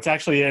now. It's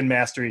actually in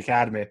Mastery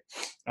Academy.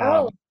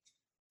 So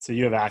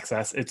you have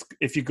access. It's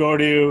if you go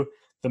to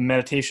the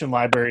meditation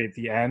library at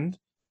the end,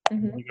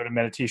 and you go to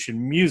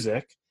meditation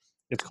music,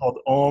 it's called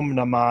Om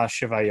Namah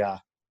Shivaya.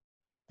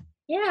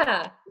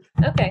 Yeah.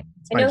 Okay.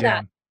 I know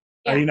that.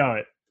 Yeah. Oh, you know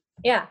it.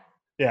 Yeah.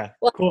 Yeah.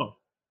 Well, cool.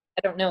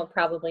 I don't know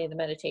probably the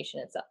meditation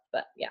itself,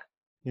 but yeah.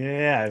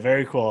 Yeah,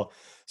 very cool.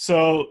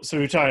 So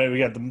we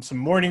got some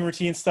morning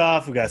routine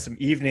stuff. We got some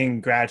evening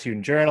gratitude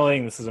and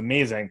journaling. This is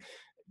amazing.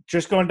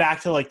 Just going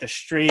back to like the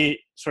straight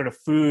sort of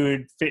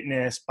food,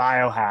 fitness,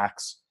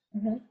 biohacks.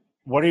 Mm-hmm.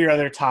 What are your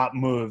other top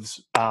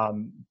moves?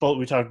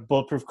 We talked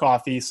bulletproof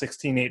coffee,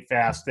 16/8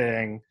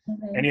 fasting.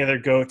 Mm-hmm. Any other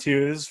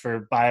go-tos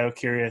for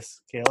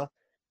bio-curious Kayla?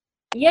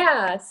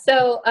 Yeah.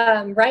 So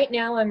right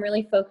now I'm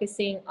really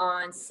focusing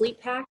on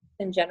sleep hacks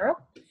in general.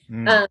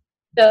 Mm. Um,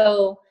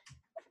 so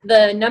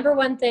the number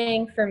one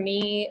thing for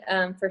me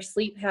for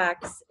sleep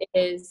hacks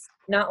is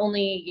not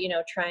only,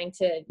 trying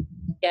to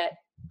get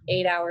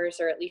 8 hours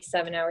or at least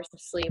 7 hours of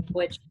sleep,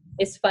 which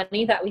is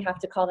funny that we have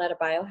to call that a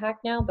biohack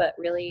now, but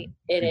really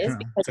it is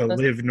because To most,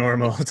 live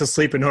normal, to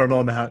sleep a normal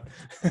amount.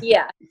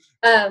 yeah.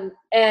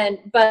 And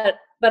but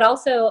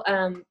also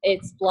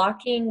it's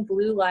blocking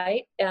blue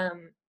light at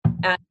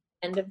the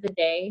end of the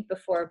day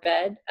before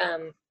bed.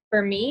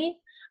 For me,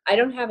 I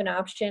don't have an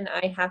option.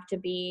 I have to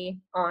be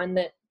on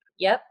the,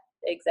 yep,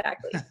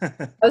 exactly.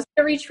 I was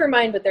gonna reach for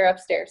mine, but they're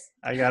upstairs.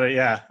 I got it.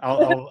 Yeah,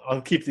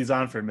 I'll keep these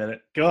on for a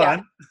minute. Go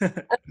Yeah. on.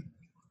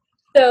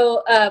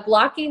 So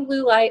blocking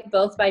blue light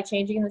both by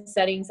changing the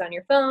settings on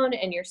your phone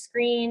and your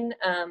screen.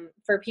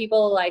 For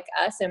people like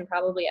us and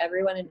probably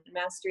everyone in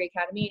Mastery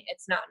Academy,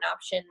 it's not an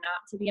option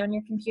not to be on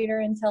your computer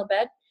until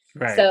bed.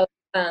 Right.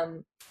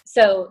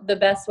 So the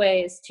best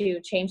way is to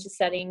change the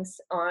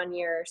settings on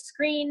your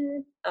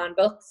screen, on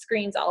both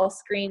screens, all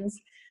screens,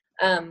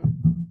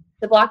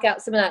 to block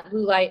out some of that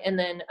blue light, and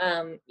then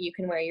you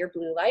can wear your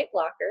blue light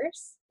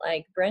blockers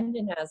like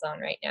Brendan has on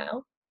right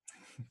now.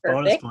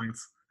 Bonus Perfect.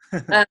 points.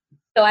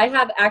 So I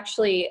have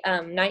actually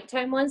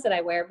nighttime ones that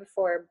I wear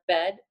before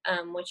bed,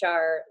 which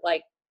are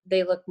like,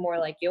 they look more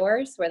like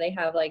yours, where they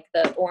have like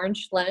the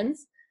orange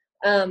lens.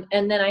 And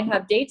then I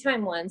have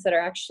daytime ones that are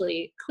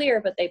actually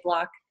clear, but they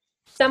block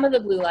some of the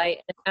blue light.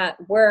 At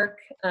work,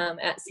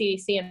 at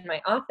CDC in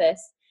my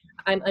office,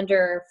 I'm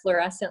under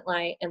fluorescent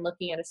light and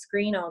looking at a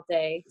screen all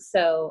day.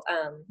 So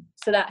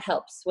that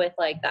helps with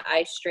like the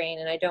eye strain,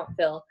 and I don't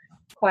feel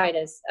quite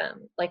as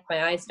like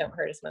my eyes don't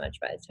hurt as much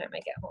by the time I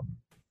get home.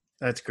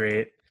 That's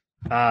great.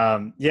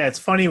 Yeah, it's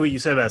funny what you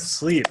said about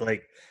sleep.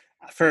 Like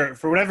for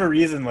whatever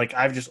reason, like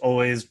I've just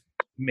always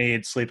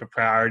made sleep a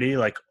priority,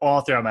 like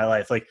all throughout my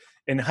life. Like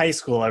in high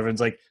school,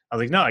 everyone's like, I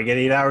was like, no, I get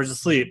 8 hours of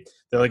sleep.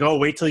 They're like, oh,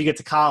 wait till you get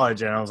to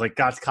college. And I was like,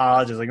 got to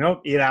college. I was like,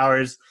 nope, 8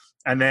 hours.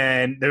 And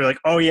then they were like,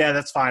 oh yeah,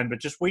 that's fine, but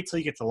just wait till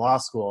you get to law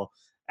school.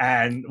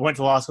 And went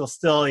to law school,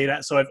 still 8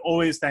 hours. So I've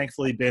always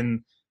thankfully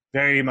been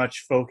very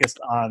much focused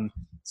on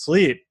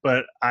sleep,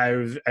 but I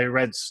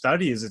read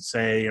studies that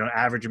say,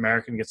 average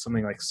American gets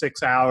something like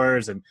 6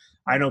 hours, and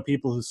I know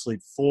people who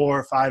sleep 4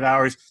 or 5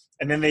 hours,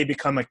 and then they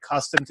become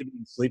accustomed to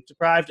being sleep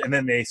deprived, and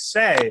then they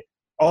say,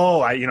 oh,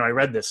 I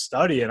read this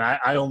study and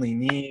I only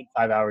need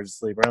 5 hours of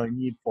sleep, or I only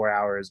need 4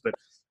 hours. But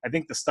I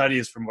think the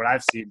studies from what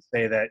I've seen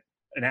say that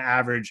an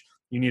average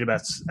you need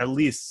about at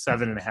least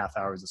 7.5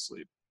 hours of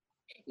sleep.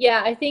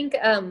 Yeah, I think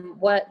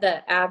what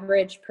the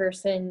average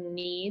person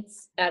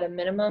needs at a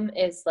minimum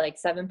is like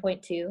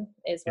 7.2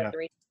 is what the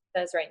research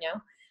says right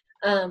now.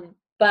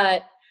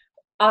 But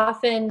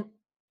often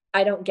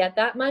I don't get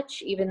that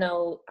much, even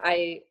though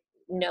I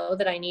know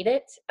that I need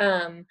it.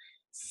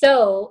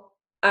 So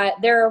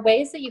there are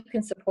ways that you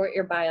can support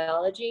your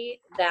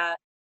biology that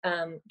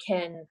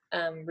can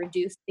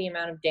reduce the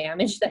amount of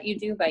damage that you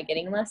do by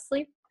getting less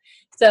sleep.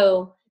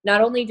 So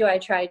not only do I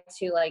try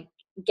to like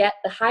get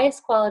the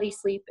highest quality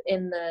sleep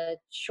in the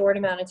short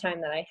amount of time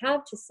that I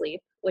have to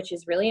sleep, which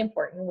is really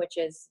important, which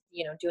is,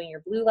 doing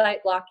your blue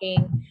light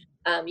blocking.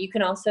 You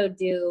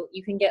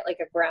can get like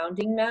a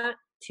grounding mat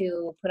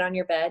to put on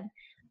your bed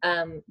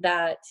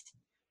that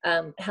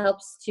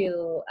helps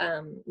to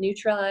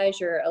neutralize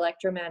your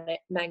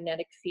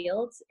electromagnetic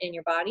fields in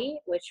your body,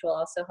 which will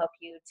also help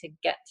you to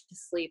get to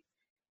sleep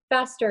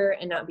faster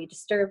and not be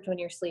disturbed when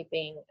you're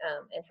sleeping,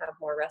 and have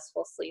more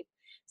restful sleep.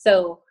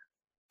 So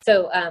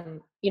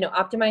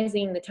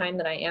optimizing the time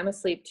that I am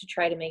asleep to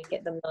try to make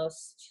it the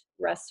most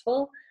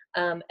restful,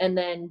 and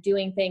then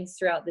doing things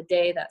throughout the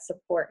day that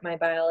support my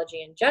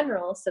biology in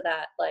general, so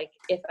that like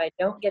if I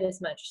don't get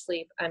as much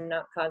sleep, I'm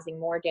not causing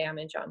more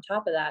damage on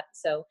top of that.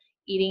 So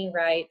eating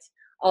right.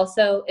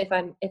 Also, if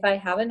I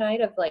have a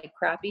night of like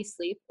crappy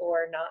sleep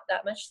or not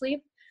that much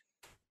sleep,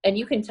 and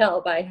you can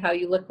tell by how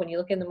you look when you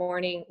look in the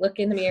morning, look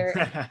in the mirror,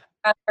 and have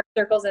dark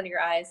circles under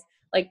your eyes,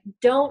 like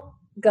don't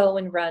go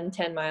and run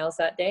 10 miles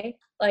that day.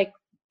 Like,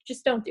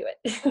 just don't do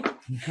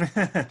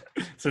it.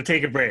 So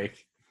take a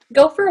break.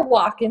 Go for a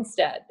walk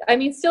instead. I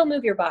mean, still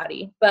move your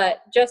body,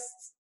 but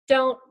just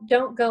don't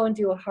go and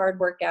do a hard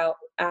workout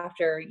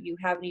after you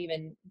haven't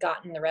even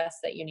gotten the rest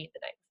that you need the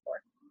night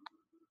before.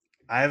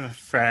 I have a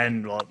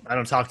friend, well, I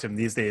don't talk to him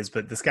these days,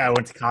 but this guy I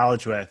went to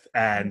college with,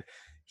 and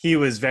he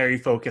was very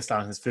focused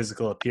on his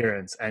physical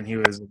appearance, and he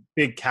was a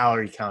big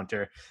calorie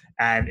counter.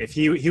 And if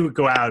he would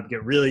go out and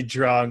get really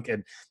drunk,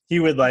 and he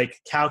would like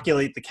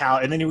calculate the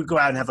and then he would go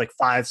out and have like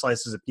 5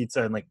 slices of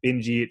pizza and like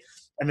binge eat.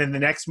 And then the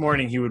next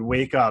morning he would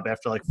wake up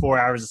after like 4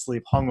 hours of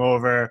sleep,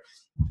 hungover,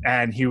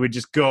 and he would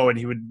just go and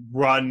he would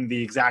run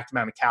the exact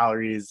amount of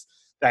calories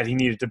that he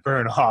needed to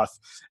burn off.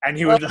 And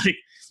he would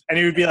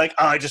be like,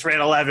 oh, I just ran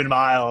 11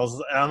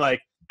 miles. And I'm like,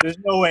 there's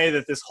no way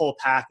that this whole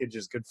package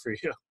is good for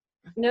you.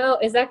 No,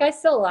 is that guy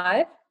still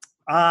alive?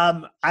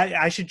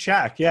 I should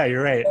check. Yeah,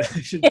 you're right.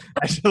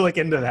 I should look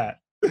into that.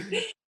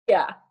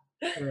 Yeah.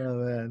 Oh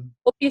man.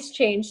 Hope he's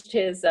changed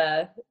his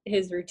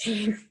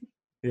routine.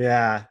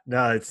 Yeah,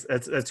 no,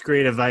 that's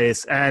great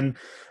advice. And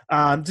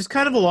just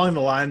kind of along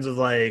the lines of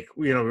like,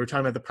 we were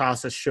talking about the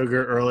processed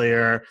sugar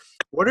earlier.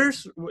 What are,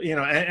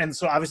 and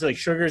so obviously like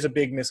sugar is a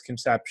big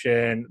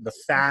misconception, the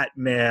fat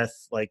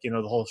myth, like, the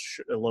whole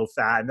low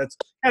fat, and that's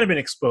kind of been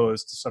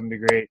exposed to some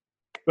degree.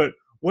 But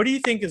what do you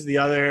think is the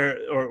other,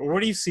 or what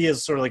do you see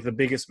as sort of like the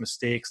biggest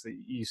mistakes that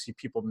you see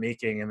people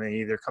making, and they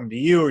either come to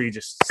you or you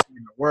just see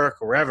them at work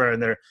or wherever, and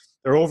they're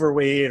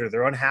overweight or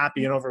they're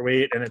unhappy and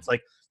overweight, and it's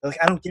like, they're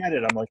like, I don't get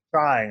it. I'm like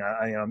trying.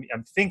 I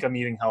think I'm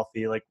eating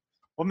healthy. Like,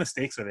 what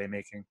mistakes are they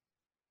making?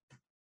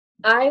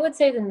 I would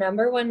say the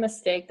number one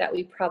mistake that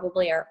we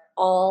probably are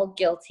all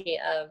guilty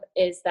of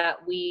is that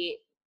we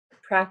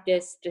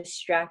practice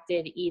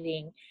distracted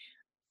eating.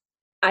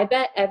 I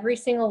bet every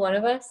single one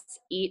of us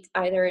eat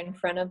either in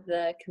front of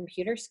the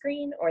computer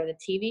screen or the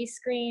TV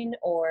screen,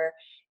 or,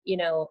 you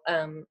know,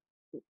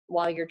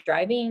 while you're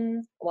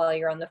driving, while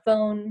you're on the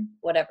phone,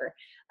 whatever.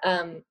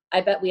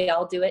 I bet we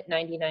all do it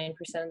 99%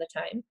 of the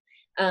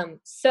time.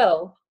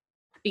 So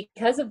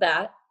because of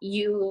that,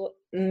 you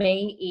may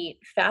eat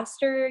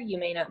faster, you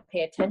may not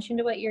pay attention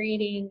to what you're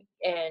eating,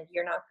 and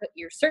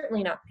you're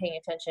certainly not paying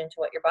attention to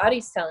what your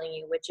body's telling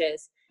you, which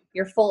is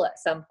you're full at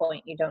some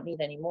point, you don't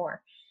need any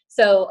more.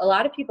 So a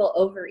lot of people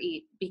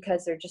overeat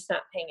because they're just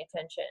not paying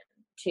attention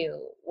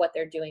to what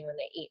they're doing when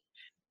they eat.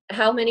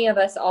 How many of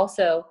us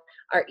also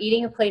are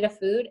eating a plate of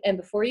food, and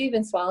before you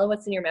even swallow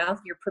what's in your mouth,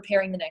 you're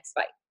preparing the next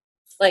bite?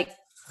 Like,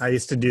 I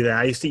used to do that.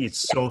 I used to eat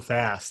so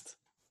fast.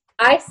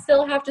 I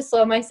still have to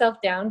slow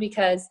myself down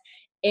because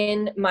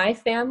in my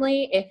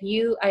family,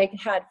 I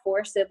had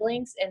 4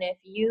 siblings, and if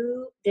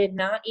you did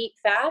not eat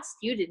fast,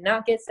 you did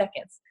not get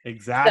seconds. So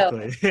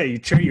Exactly. Yeah,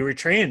 you were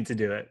trained to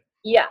do it.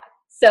 yeah.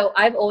 So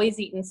I've always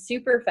eaten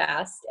super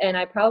fast, and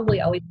I probably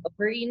always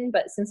overeaten,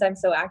 but since I'm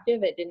so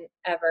active, it didn't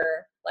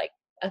ever like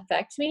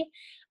affect me.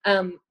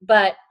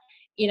 But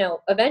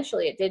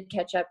eventually it did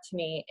catch up to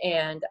me,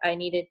 and I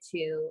needed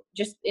to,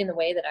 just in the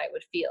way that I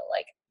would feel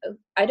like,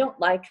 I don't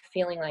like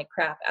feeling like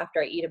crap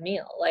after I eat a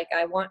meal. Like,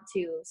 I want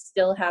to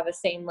still have a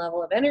same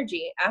level of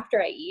energy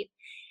after I eat.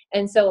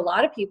 And so a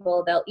lot of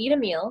people, they'll eat a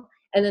meal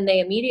and then they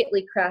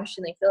immediately crash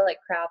and they feel like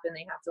crap, and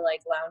they have to like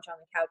lounge on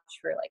the couch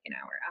for like an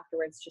hour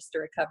afterwards just to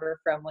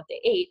recover from what they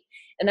ate.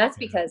 And that's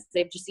Yeah. because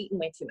they've just eaten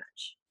way too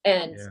much.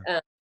 And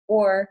Yeah.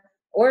 or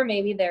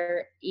maybe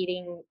they're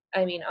eating,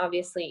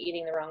 obviously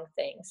eating the wrong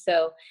thing.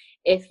 So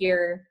if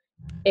you're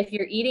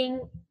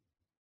eating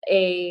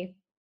a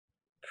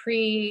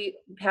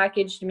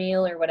pre-packaged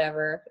meal or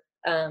whatever,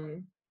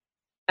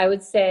 I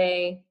would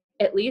say,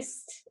 at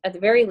the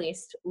very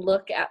least,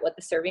 look at what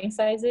the serving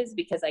size is,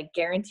 because I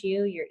guarantee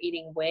you're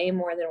eating way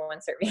more than one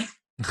serving.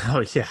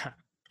 Oh yeah.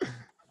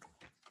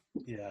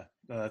 Yeah.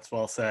 No, that's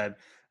well said.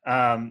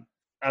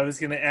 I was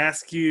going to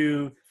ask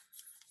you,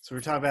 so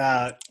we're talking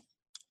about,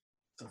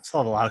 I still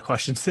have a lot of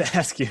questions to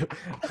ask you.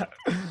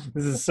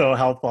 This is so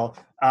helpful.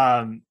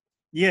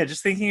 Yeah,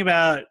 just thinking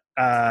about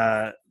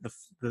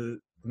the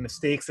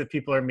mistakes that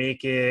people are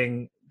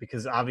making,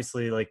 because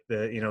obviously, like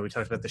we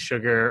talked about the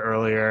sugar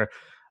earlier.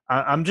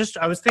 I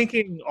was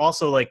thinking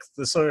also like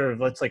the sort of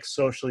what's like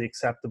socially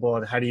acceptable,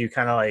 and how do you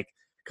kind of like,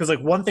 because like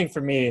one thing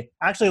for me,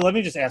 actually, let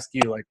me just ask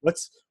you, like,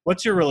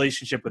 what's your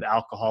relationship with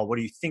alcohol? What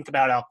do you think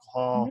about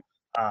alcohol?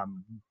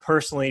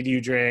 Personally, do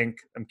you drink?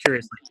 I'm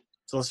curious.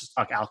 So let's just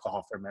talk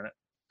alcohol for a minute.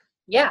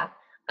 Yeah.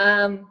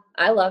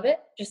 I love it,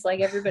 just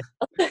like everybody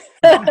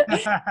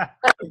else.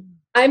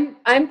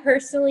 I'm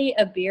personally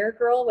a beer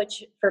girl,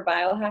 which for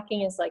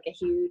biohacking is like a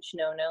huge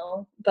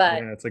no-no.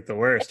 But Yeah, it's like the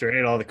worst,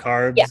 right? All the yeah.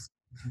 carbs.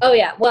 Oh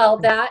yeah. Well,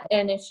 that,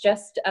 and it's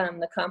just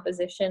the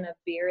composition of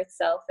beer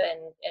itself,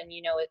 and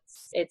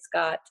it's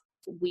got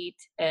wheat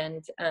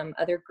and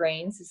other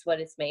grains is what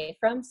it's made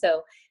from.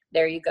 So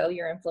there you go,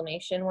 your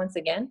inflammation once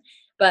again.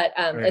 But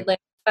Right. Atlanta's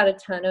got a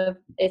ton of,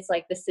 it's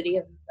like the city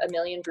of a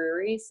million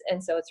breweries,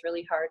 and so it's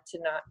really hard to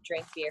not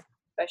drink beer,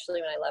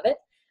 especially when I love it.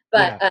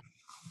 But Yeah.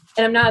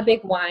 and I'm not a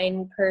big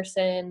wine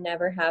person,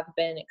 never have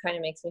been. It kind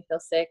of makes me feel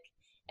sick.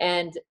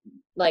 And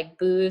like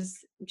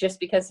booze, just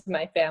because of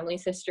my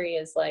family's history,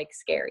 is like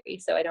scary.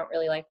 So I don't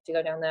really like to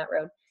go down that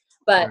road.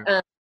 But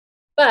Right.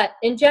 but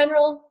in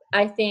general,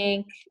 I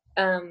think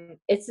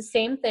it's the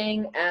same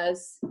thing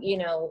as,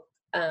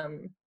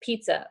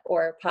 pizza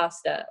or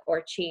pasta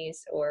or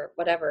cheese or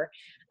whatever.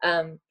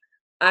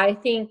 I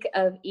think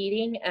of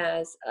eating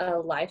as a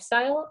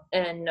lifestyle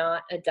and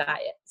not a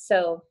diet.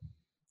 So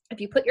if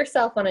you put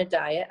yourself on a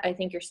diet, I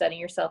think you're setting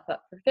yourself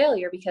up for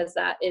failure, because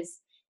that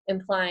is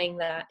implying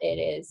that it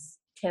is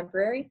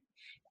temporary.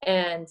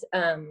 And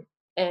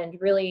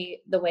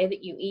really, the way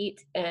that you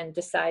eat and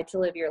decide to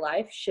live your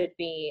life should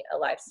be a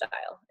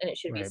lifestyle, and it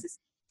should be Right.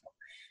 sustainable.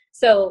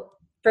 So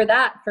for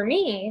that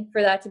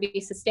to be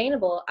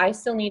sustainable, I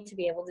still need to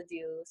be able to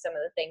do some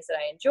of the things that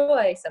I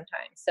enjoy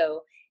sometimes.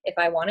 So if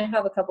I want to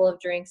have a couple of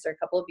drinks or a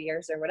couple of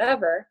beers or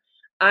whatever,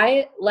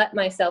 I let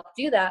myself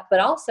do that, but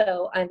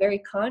also I'm very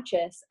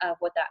conscious of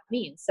what that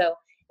means. So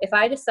if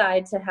I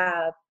decide to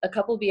have a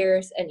couple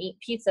beers and eat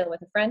pizza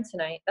with a friend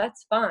tonight,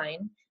 that's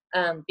fine,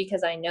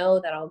 because I know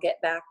that I'll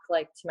get back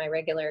like to my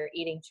regular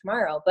eating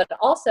tomorrow. But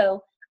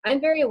also, I'm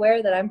very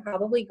aware that I'm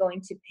probably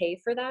going to pay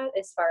for that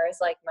as far as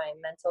like my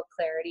mental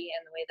clarity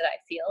and the way that I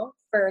feel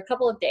for a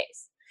couple of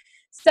days.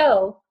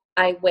 So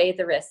I weigh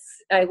the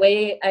risks. I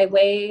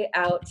weigh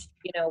out,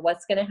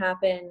 what's going to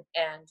happen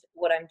and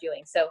what I'm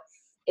doing. So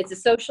it's a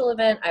social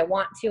event. I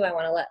want to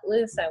let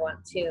loose. I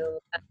want to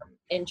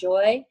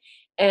enjoy.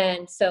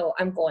 And so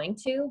I'm going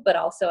to, but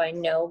also I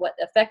know what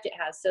effect it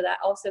has. So that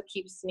also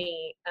keeps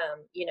me,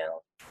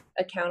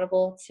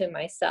 accountable to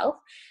myself,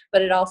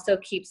 but it also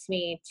keeps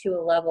me to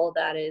a level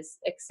that is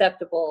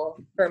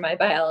acceptable for my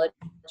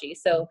biology.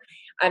 So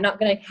I'm not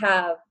going to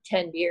have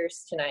 10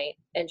 beers tonight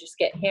and just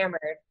get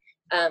hammered,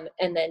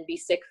 and then be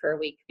sick for a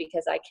week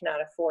because I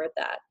cannot afford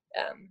that,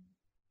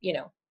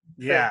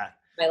 Yeah.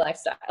 my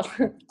lifestyle.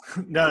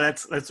 No,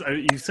 that's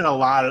you said a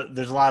lot of,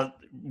 there's a lot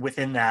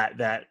within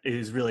that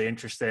is really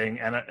interesting.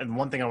 And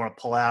one thing I want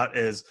to pull out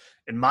is,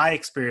 in my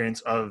experience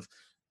of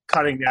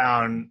cutting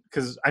down,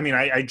 because I mean,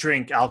 I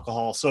drink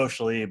alcohol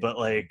socially, but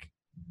like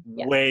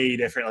Yeah. way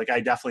different. Like I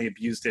definitely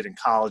abused it in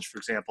college, for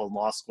example, in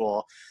law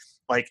school.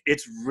 Like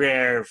it's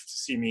rare to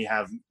see me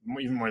have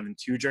even more than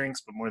 2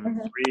 drinks, but more than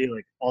 3.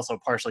 Like also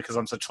partially because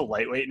I'm such a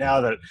lightweight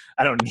now that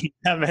I don't need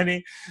that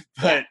many.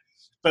 But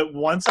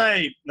once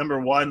I, number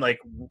one, like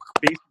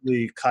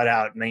basically cut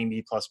out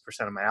 90+%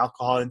 of my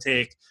alcohol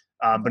intake.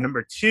 But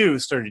number 2,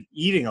 started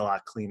eating a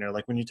lot cleaner.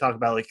 Like when you talk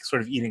about like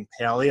sort of eating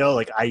paleo,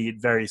 like I eat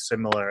very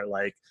similar,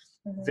 like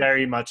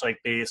very much like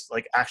based,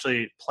 like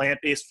actually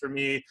plant-based for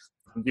me.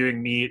 I'm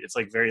doing meat. It's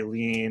like very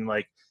lean,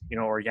 like,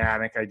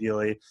 organic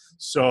ideally.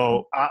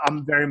 So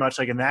I'm very much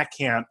like in that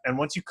camp. And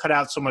once you cut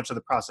out so much of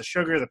the processed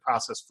sugar, the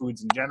processed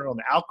foods in general, and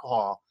the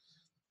alcohol,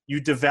 you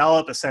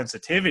develop a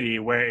sensitivity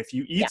where if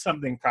you eat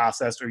something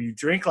processed or you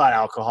drink a lot of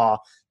alcohol,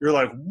 you're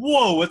like,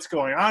 whoa, what's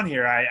going on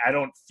here? I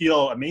don't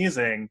feel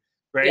amazing,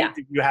 right? Yeah.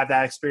 Did you have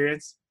that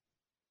experience?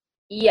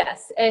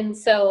 Yes. And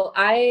so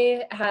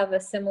I have a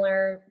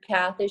similar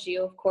path as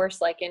you. Of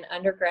course, like in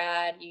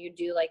undergrad, you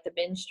do like the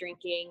binge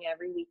drinking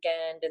every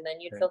weekend, and then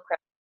you'd feel crap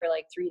for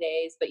like 3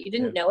 days, but you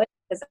didn't know it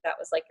because that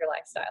was like your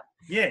lifestyle.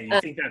 Yeah, you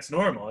think that's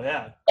normal,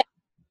 yeah.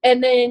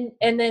 And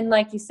then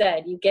like you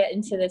said, you get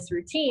into this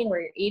routine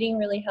where you're eating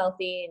really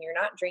healthy and you're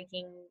not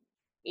drinking,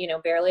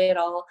 barely at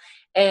all.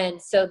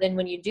 And so then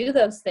when you do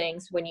those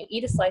things, when you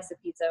eat a slice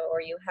of pizza or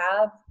you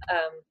have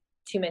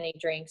too many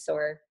drinks,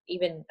 or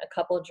even a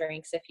couple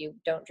drinks if you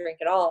don't drink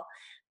at all,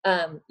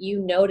 you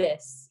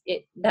notice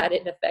that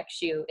it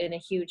affects you in a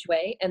huge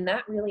way. And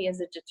that really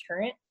is a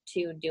deterrent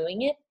to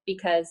doing it,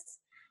 because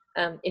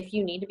if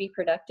you need to be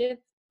productive,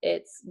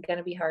 it's going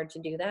to be hard to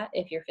do that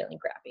if you're feeling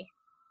crappy.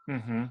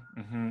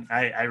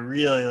 I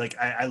really like,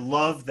 I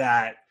love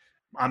that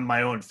I'm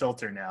my own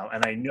filter now,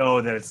 and I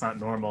know that it's not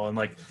normal. And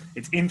like,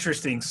 it's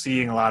interesting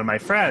seeing a lot of my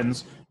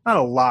friends, not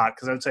a lot,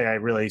 because I would say I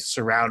really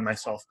surround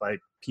myself by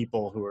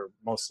people who are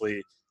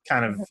mostly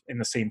kind of in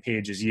the same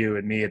page as you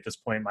and me at this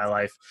point in my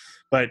life.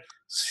 But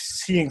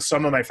seeing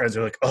some of my friends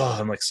are like, oh,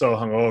 I'm like so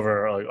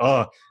hungover, or like,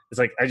 oh, it's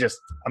like,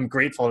 I'm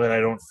grateful that I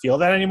don't feel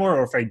that anymore.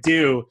 Or if I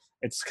do,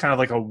 it's kind of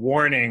like a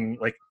warning,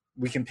 like,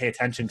 we can pay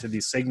attention to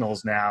these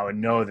signals now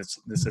and know that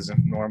this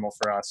isn't normal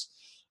for us.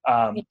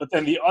 But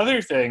then the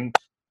other thing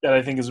that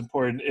I think is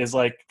important is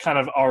like kind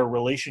of our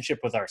relationship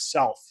with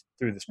ourself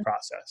through this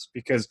process,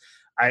 because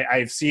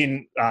I've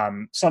seen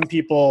some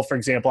people, for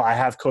example, I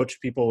have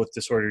coached people with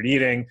disordered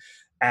eating,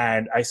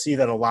 and I see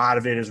that a lot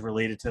of it is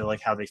related to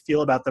like how they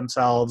feel about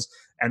themselves.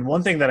 And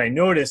one thing that I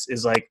notice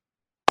is like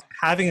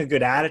having a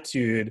good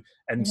attitude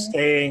and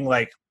staying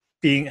like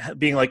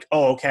being like,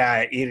 oh, okay,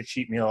 I ate a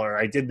cheat meal or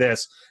I did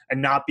this,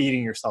 and not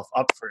beating yourself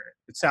up for it.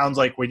 It sounds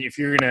like if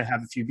you're going to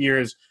have a few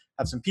beers,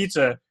 have some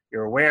pizza,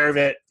 you're aware of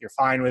it, you're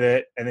fine with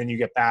it, and then you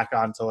get back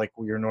onto like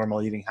your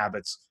normal eating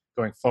habits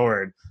going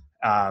forward.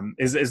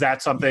 Is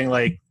that something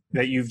like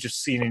that you've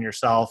just seen in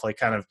yourself, like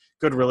kind of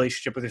good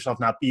relationship with yourself,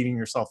 not beating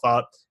yourself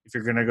up if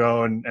you're going to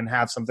go and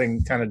have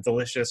something kind of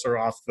delicious or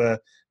off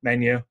the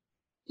menu?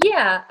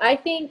 Yeah, I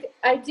think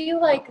I do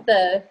like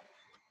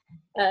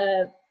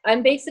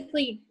I'm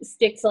basically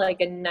stick to like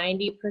a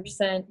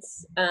 90%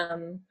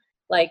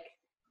 like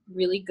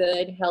really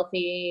good,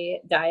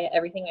 healthy diet,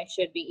 everything I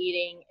should be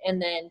eating,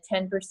 and then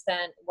 10%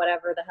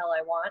 whatever the hell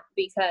I want,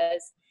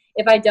 because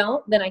if I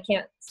don't, then I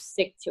can't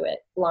stick to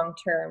it long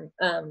term.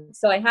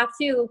 So I have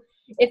to,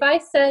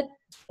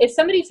 if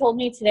somebody told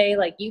me today,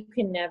 like, you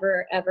can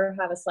never ever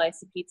have a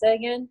slice of pizza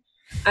again,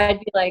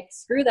 I'd be like,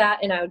 screw that,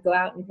 and I would go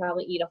out and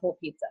probably eat a whole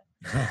pizza.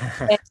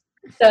 And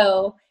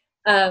so,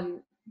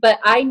 but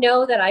I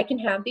know that I can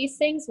have these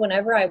things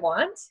whenever I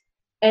want.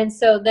 And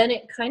so then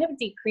it kind of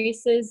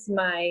decreases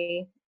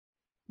my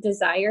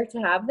desire to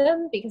have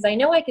them, because I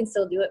know I can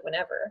still do it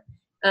whenever.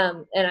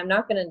 And I'm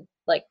not going to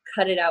like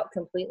cut it out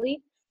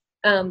completely.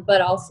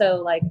 But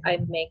also like I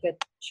make a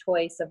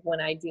choice of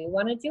when I do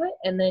want to do it.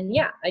 And then,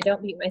 yeah, I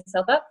don't beat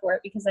myself up for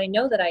it, because I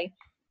know that I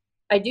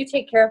I do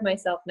take care of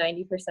myself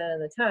 90% of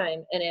the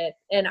time.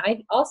 And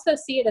I also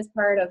see it as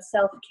part of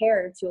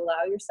self-care to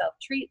allow yourself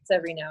treats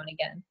every now and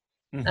again.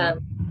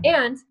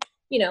 And,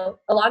 you know,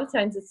 a lot of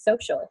times it's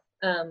social.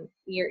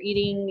 You're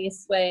eating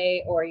this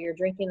way or you're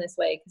drinking this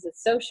way because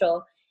it's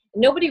social.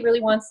 Nobody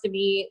really wants to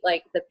be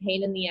like the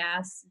pain in the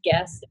ass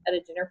guest at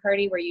a dinner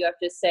party where you have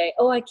to say,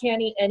 oh, I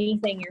can't eat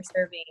anything you're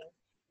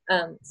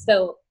serving.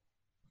 So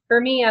for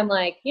me, I'm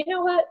like, you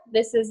know what?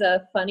 This is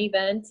a fun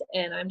event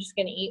and I'm just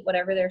going to eat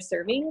whatever they're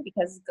serving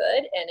because it's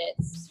good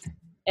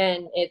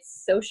and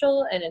it's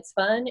social and it's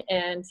fun,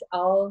 and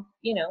I'll,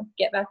 you know,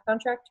 get back on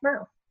track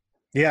tomorrow.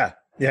 Yeah.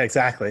 Yeah,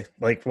 exactly.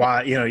 Like,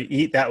 why, you know, you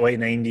eat that way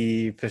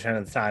 90%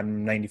 of the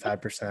time,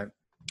 95%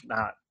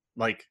 not.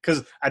 Like,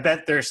 because I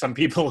bet there's some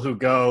people who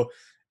go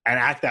and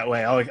act that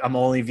way. Oh, I'm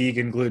only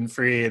vegan,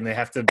 gluten-free, and they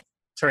have to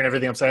turn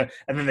everything upside down.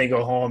 And then they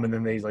go home and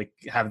then they like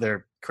have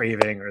their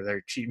craving or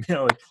their cheat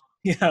meal. Like,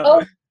 you know.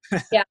 Oh,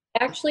 yeah.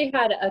 I actually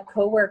had a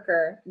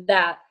coworker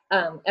that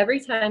every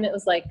time it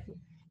was like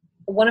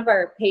one of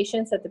our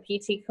patients at the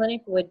PT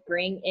clinic would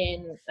bring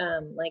in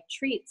like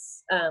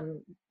treats,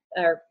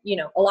 or, you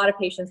know, a lot of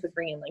patients would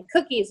bring in like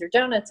cookies or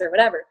donuts or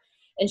whatever.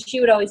 And she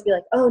would always be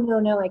like, oh,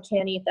 no, I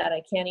can't eat that.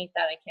 I can't eat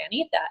that. I can't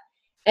eat that.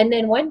 And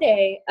then one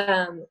day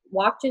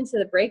walked into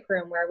the break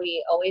room where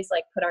we always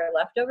like put our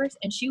leftovers,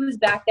 and she was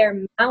back there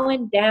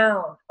mowing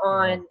down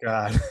on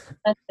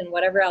and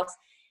whatever else.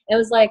 And it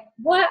was like,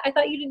 what? I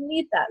thought you didn't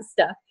eat that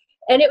stuff.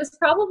 And it was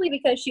probably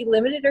because she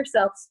limited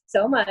herself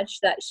so much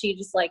that she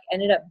just like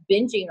ended up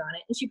binging on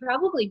it. And she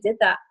probably did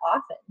that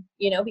often,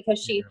 you know, because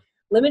she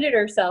limited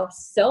herself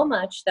so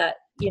much that,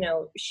 you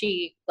know,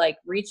 she like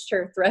reached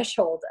her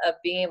threshold of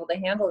being able to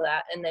handle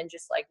that and then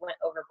just like went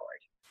overboard.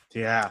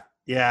 Yeah.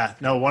 Yeah.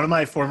 No, one of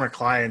my former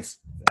clients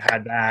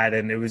had that,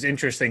 and it was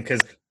interesting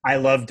because I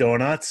love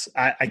donuts.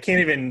 I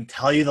can't even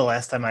tell you the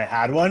last time I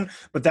had one,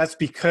 but that's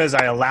because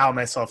I allow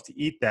myself to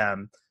eat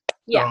them.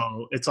 Yeah.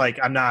 So it's like,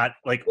 I'm not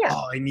like,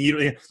 oh, I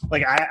need,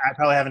 like, I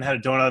probably haven't had a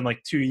donut in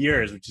like 2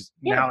 years, which is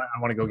now I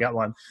want to go get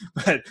one.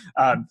 But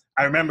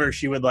I remember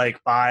she would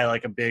like buy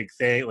like a big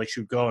thing, like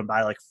she would go and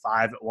buy like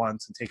 5 at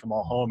once and take them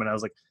all home. And I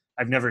was like,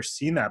 I've never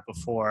seen that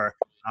before.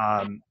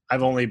 I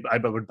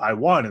would buy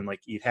one and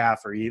like eat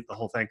half or eat the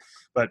whole thing.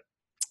 But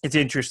it's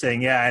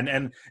interesting. Yeah.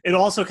 And it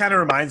also kind of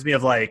reminds me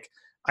of like,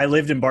 I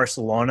lived in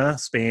Barcelona,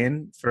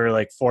 Spain for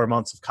like 4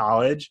 months of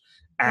college,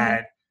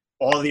 and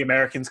all the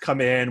Americans come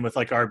in with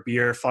like our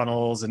beer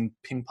funnels and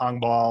ping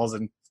pong balls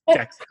and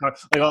decks, like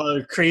all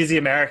the crazy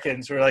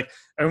Americans who are like,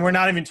 and we're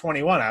not even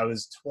 21. I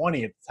was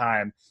 20 at the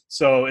time.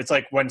 So it's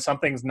like when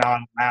something's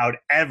not allowed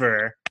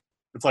ever,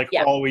 it's like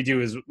all we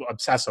do is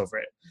obsess over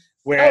it.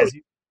 Whereas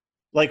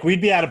like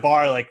we'd be at a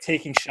bar, like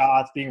taking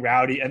shots, being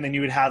rowdy. And then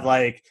you would have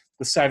like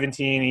the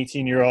 17,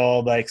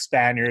 18-year-old like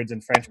Spaniards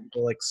and French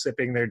people like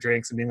sipping their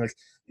drinks and being like,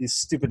 these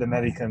stupid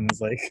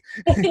Americans, like,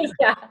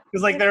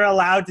 because like they're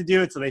allowed to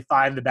do it. So they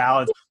find the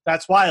balance.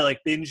 That's why like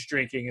binge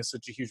drinking is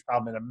such a huge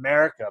problem in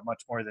America,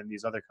 much more than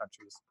these other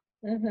countries.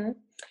 So.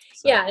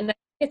 Yeah. And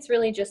it's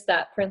really just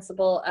that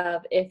principle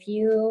of if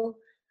you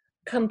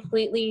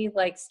completely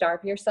like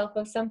starve yourself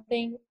of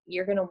something,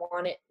 you're going to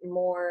want it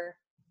more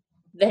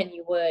than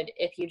you would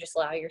if you just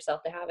allow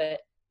yourself to have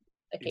it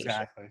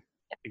occasionally.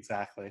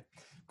 Exactly.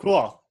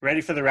 Cool. Ready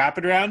for the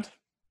rapid round?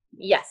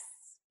 Yes.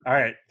 All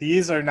right.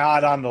 These are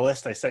not on the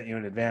list I sent you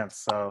in advance,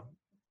 so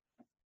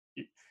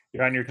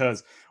you're on your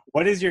toes.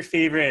 What is your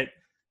favorite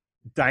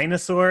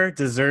dinosaur,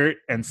 dessert,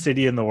 and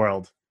city in the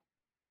world?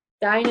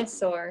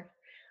 Dinosaur.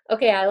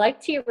 Okay, I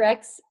like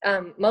T-Rex,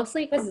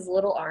 mostly because his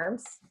little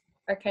arms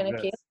are kind of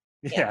cute.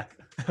 Yeah.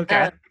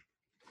 Okay.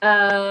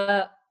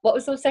 What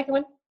was the second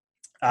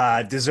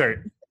one?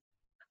 Dessert.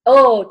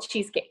 Oh,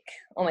 cheesecake.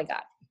 Oh my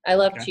God. I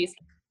love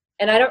cheesecake.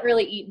 And I don't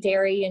really eat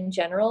dairy in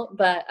general,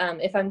 but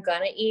if I'm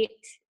going to eat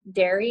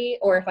dairy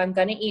or if I'm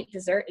going to eat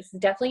dessert, it's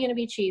definitely going to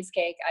be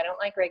cheesecake. I don't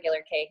like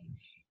regular cake.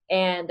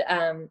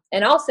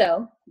 And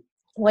also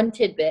one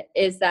tidbit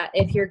is that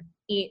if you're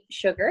eat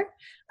sugar,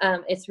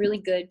 it's really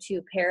good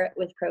to pair it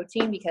with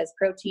protein because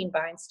protein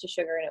binds to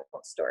sugar and it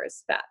won't store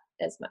as fat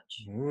as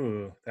much.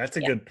 Ooh, that's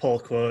a good pull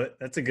quote.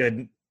 That's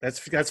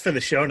for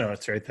the show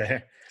notes right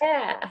there.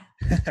 Yeah.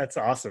 That's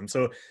awesome.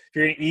 So if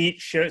you're going to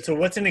eat so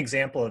what's an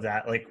example of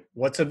that? Like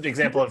what's an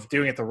example of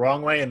doing it the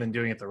wrong way and then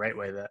doing it the right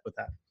way with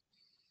that?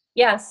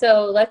 Yeah.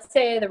 So let's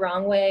say the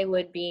wrong way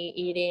would be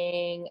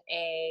eating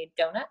a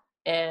donut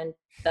and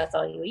that's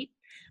all you eat.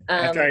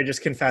 After I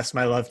just confessed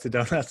my love to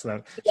donuts.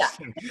 Yeah.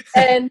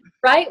 And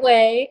right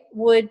way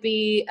would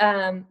be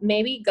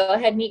maybe go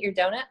ahead and eat your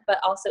donut, but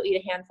also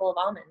eat a handful of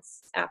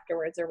almonds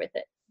afterwards or with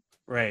it.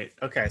 Right.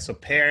 Okay. So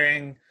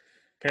pairing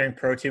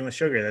protein with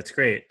sugar. That's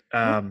great.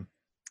 And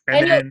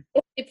then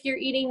if you're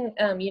eating,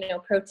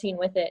 protein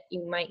with it,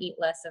 you might eat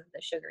less of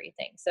the sugary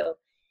thing. So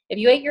if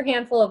you ate your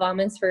handful of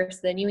almonds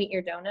first, then you eat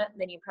your donut,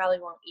 then you probably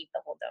won't eat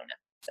the whole donut.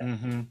 So.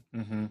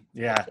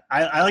 Yeah.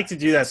 I like to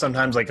do that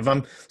sometimes. Like if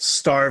I'm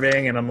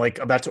starving and I'm like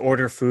about to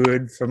order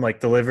food from like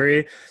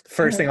delivery, the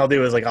first thing I'll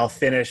do is like, I'll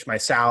finish my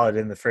salad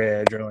in the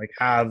fridge or like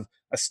have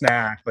a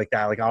snack like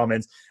that, like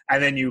almonds,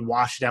 and then you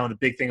wash it down with a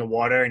big thing of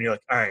water, and you're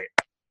like, all right,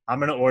 I'm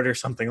gonna order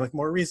something like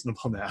more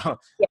reasonable now.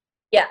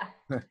 Yeah.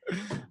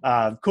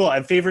 Cool.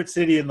 And favorite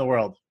city in the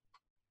world?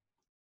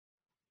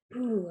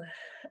 Ooh.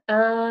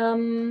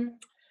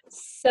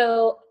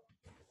 So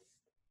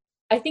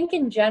I think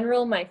in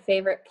general, my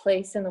favorite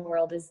place in the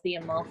world is the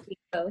Amalfi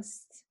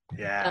Coast, uh,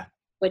 Yeah,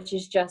 which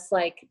is just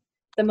like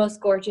the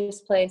most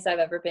gorgeous place I've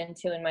ever been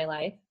to in my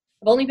life.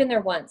 I've only been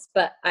there once,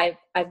 but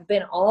I've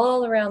been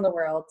all around the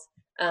world.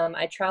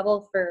 I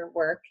travel for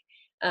work,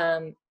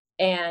 um,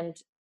 and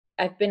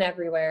I've been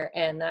everywhere,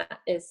 and that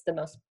is the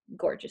most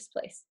gorgeous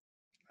place.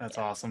 that's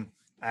awesome.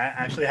 I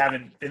actually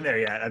haven't been there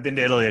yet. I've been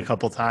to Italy a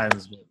couple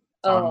times, but it's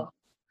Oh,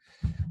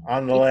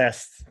 on the yeah.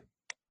 list.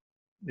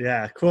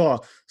 Yeah,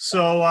 cool.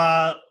 So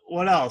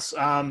what else?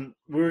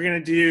 We were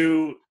gonna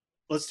do,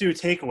 let's do a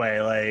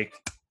takeaway. Like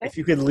if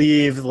you could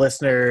leave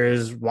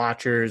listeners,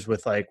 watchers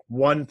with like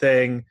one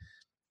thing,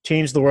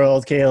 change the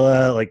world,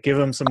 Kayla, like give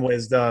them some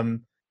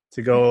wisdom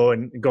to go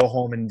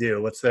home and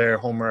do. What's their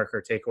homework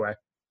or takeaway?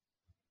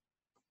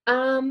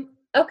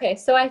 Okay,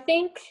 so I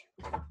think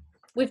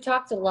we've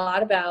talked a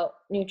lot about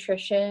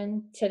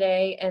nutrition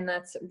today, and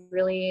that's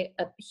really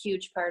a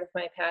huge part of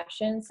my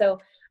passion. So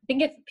I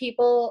think if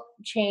people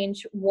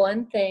change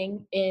one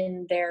thing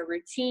in their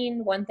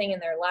routine, one thing in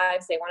their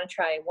lives, they want to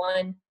try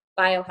one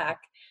biohack,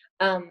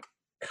 um,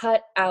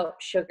 cut out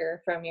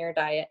sugar from your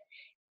diet.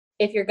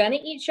 If you're going to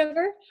eat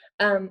sugar,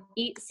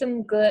 eat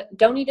some good,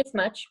 don't eat as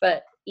much,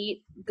 but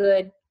eat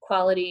good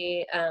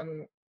quality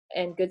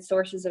and good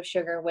sources of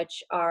sugar,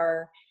 which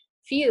are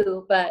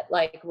few, but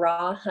like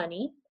raw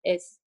honey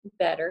is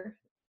better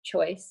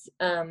choice.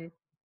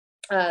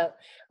 Uh,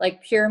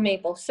 like pure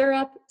maple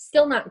syrup,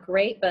 still not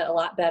great, but a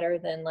lot better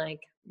than like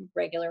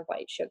regular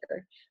white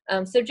sugar.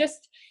 So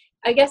just,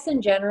 I guess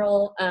in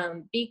general,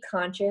 be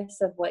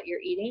conscious of what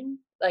you're eating.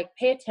 Like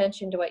pay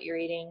attention to what you're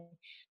eating,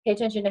 pay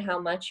attention to how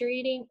much you're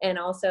eating, and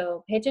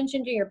also pay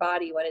attention to your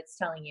body, what it's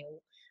telling you.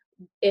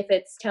 If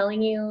it's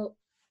telling you,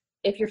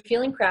 if you're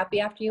feeling crappy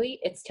after you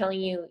eat, it's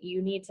telling you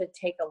you need to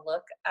take a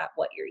look at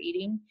what you're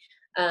eating.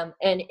 And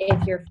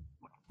if you're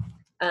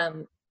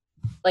um,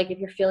 like if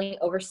you're feeling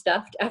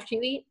overstuffed after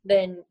you eat,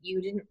 then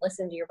you didn't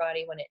listen to your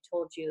body when it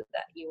told you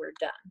that you were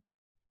done.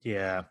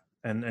 Yeah.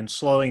 And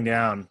slowing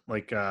down,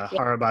 like Yeah.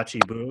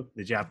 harabachi bu,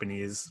 the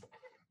Japanese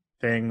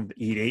thing,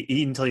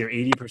 eat until you're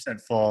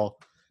 80% full.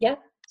 Yeah.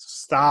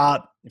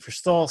 Stop. If you're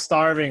still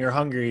starving or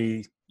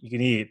hungry, you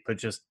can eat, but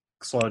just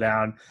slow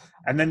down.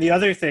 And then the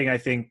other thing I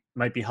think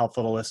might be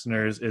helpful to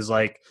listeners is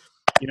like,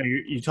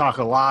 you talk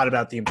a lot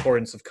about the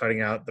importance of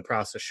cutting out the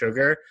processed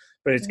sugar,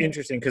 but it's Mhm.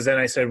 interesting because then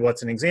I said,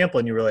 what's an example?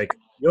 And you were like,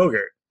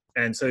 yogurt.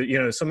 And so,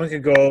 someone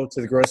could go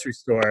to the grocery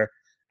store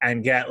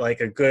and get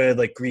like a good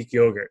like Greek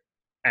yogurt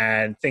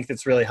and think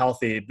that's really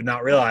healthy, but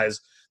not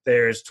realize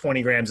there's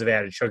 20 grams of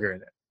added sugar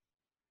in it.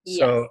 Yes.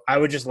 So I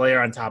would just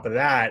layer on top of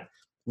that,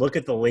 look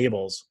at the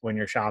labels when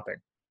you're shopping.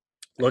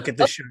 Look at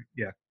the Oh, sugar.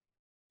 Yeah.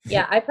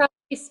 yeah. I probably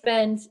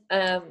spend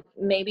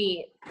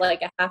maybe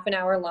like a half an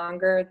hour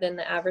longer than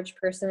the average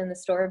person in the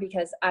store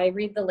because I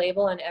read the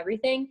label on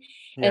everything.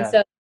 And Yeah.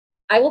 so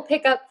I will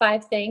pick up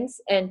 5 things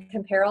and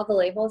compare all the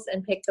labels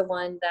and pick the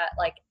one that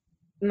like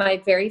my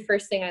very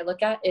first thing I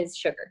look at is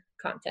sugar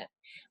content.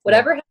 Yeah.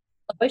 Whatever has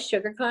the lowest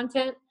sugar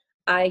content,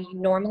 I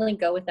normally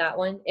go with that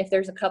one. If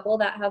there's a couple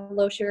that have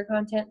low sugar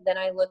content, then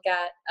I look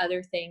at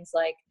other things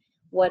like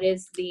what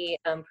is the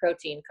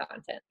protein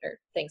content or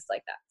things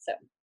like that. So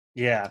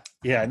Yeah.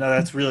 Yeah. No,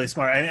 that's really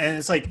smart. And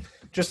it's like,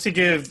 just to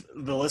give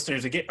the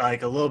listeners get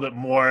like a little bit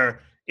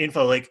more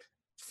info, like,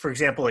 for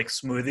example, like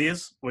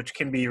smoothies, which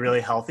can be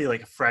really healthy,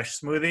 like a fresh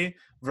smoothie mhm.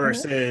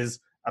 versus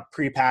a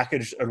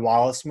prepackaged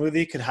Odwalla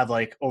smoothie could have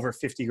like over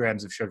 50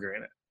 grams of sugar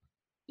in it.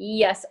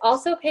 Yes.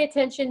 Also pay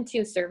attention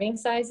to serving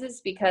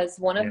sizes because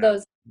one of Yeah.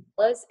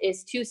 those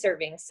is 2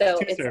 servings. It's So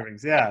two it's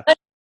servings. Yeah.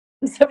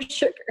 of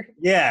sugar.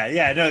 Yeah,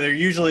 yeah, no, they're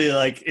usually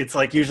like it's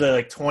like usually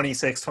like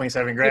 26,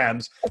 27 Yeah.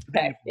 grams.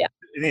 Okay. Yeah.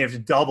 And then you have to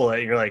double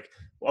it. You're like,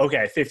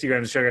 okay, 50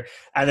 grams of sugar.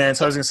 And then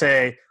so I was gonna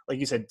say, like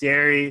you said,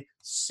 dairy,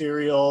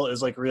 cereal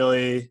is like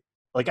really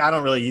like I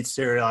don't really eat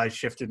cereal. I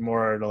shifted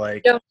more to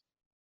like, Don't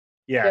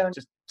yeah, don't.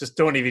 just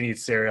don't even eat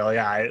cereal.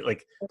 Yeah,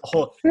 like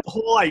the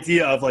whole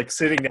idea of like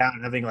sitting down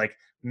and having like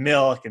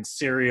milk and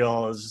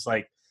cereal is just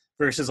like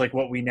versus like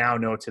what we now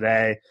know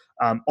today.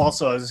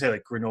 Also, I was gonna say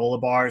like granola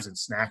bars and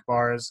snack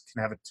bars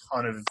can have a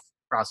ton of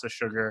processed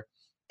sugar.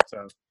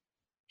 So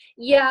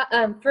Yeah,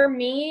 for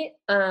me,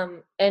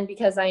 and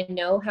because I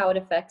know how it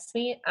affects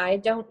me, I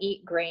don't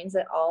eat grains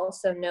at all.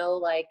 So no,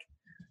 like,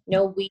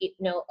 no wheat,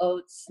 no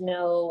oats,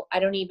 no. I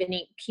don't even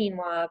eat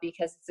quinoa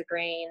because it's a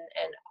grain.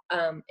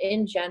 And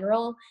in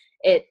general,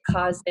 it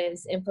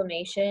causes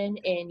inflammation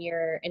in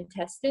your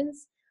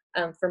intestines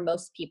for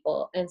most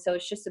people, and so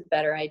it's just a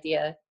better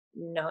idea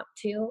not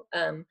to.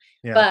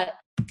 yeah, But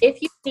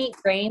if you eat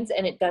grains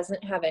and it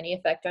doesn't have any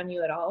effect on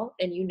you at all,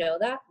 and you know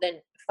that, then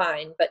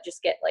fine. But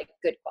just get like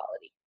good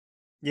quality.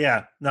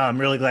 yeah. No, I'm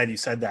really glad you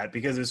said that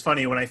because it was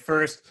funny when I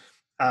first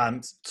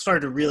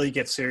started to really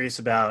get serious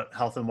about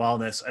health and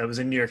wellness. I was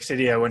in New York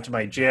City. I went to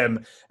my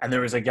gym, and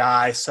there was a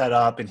guy set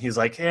up, and he's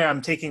like, "Hey,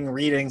 I'm taking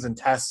readings and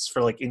tests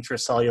for like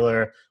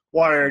intracellular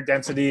water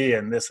density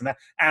and this and that."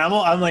 And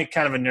I'm like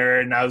kind of a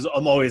nerd, and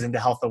I'm always into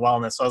health and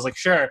wellness. So I was like,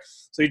 "Sure."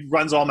 So he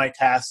runs all my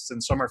tests,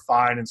 and some are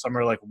fine, and some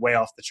are like way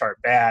off the chart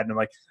bad. And I'm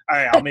like, "All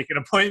right, I'll make an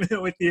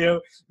appointment with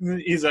you."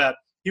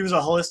 He was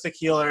a holistic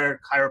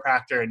healer,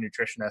 chiropractor, and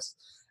nutritionist,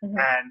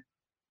 Mhm.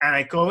 and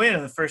I go in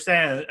on the first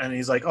day, and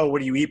he's like, "Oh,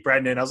 what do you eat,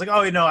 Brendan?" I was like,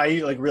 "Oh, I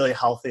eat like really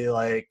healthy,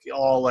 like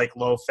all like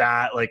low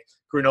fat, like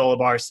granola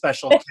bars,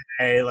 Special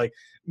K, like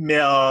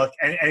milk."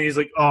 And he's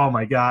like, "Oh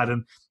my god!"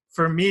 And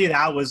for me,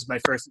 that was my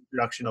first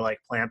introduction to like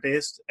plant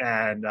based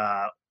and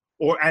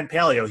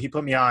paleo. He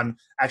put me on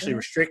actually Mhm.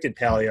 restricted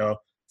paleo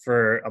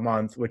for a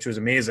month, which was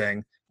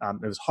amazing.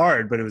 It was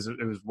hard, but it was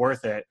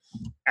worth it.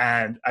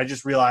 And I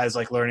just realized,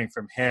 like learning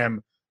from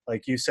him,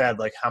 like you said,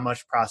 like how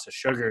much processed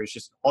sugar is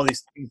just all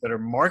these things that are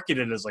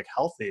marketed as like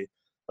healthy.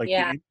 Like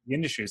Yeah. the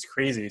industry is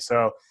crazy.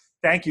 So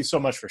thank you so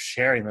much for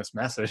sharing this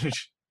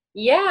message.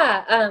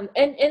 Yeah.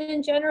 And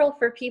in general,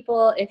 for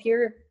people, if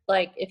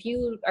if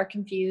you are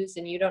confused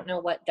and you don't know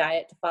what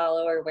diet to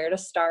follow or where to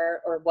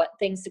start or what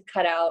things to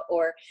cut out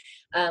or,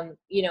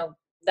 you know,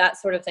 that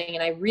sort of thing.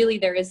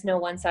 And there is no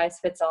one size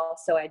fits all.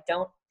 So I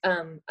don't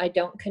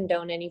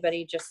condone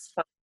anybody just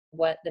following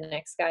what the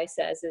next guy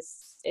says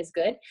is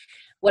good.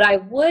 What I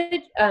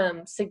would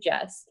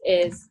suggest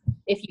is,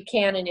 if you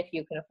can and if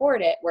you can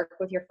afford it, work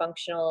with your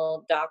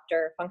functional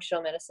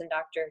medicine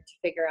doctor, to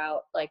figure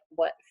out like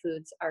what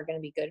foods are going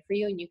to be good for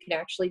you. And you can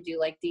actually do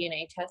like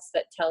DNA tests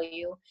that tell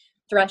you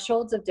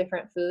thresholds of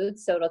different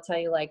foods. So it'll tell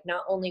you like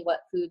not only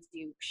what foods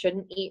you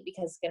shouldn't eat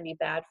because it's going to be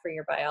bad for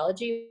your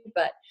biology,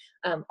 but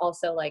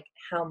also like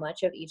how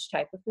much of each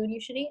type of food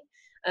you should eat.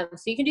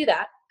 So you can do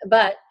that.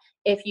 But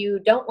if you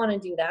don't want to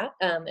do that,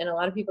 and a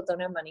lot of people don't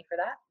have money for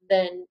that,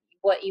 then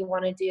what you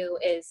want to do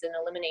is an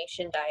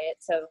elimination diet.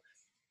 So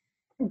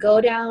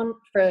go down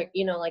for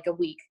like a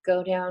week,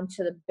 go down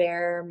to the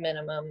bare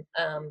minimum,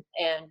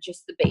 and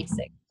just the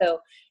basic.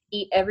 So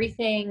eat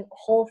everything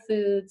whole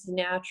foods,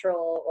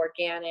 natural,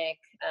 organic,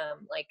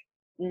 like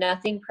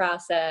nothing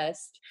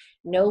processed,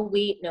 no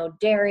wheat, no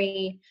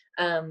dairy,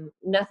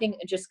 nothing.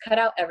 Just cut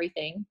out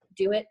everything.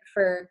 Do it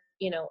for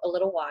a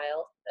little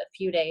while, a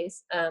few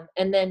days,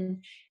 and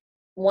then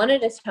one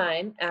at a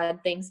time,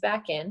 add things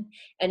back in.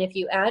 And if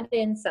you add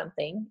in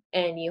something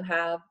and you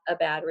have a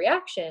bad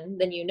reaction,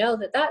 then you know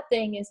that that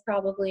thing is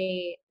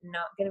probably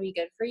not going to be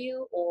good for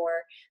you,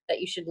 or that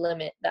you should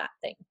limit that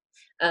thing.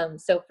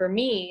 So for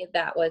me,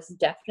 that was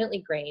definitely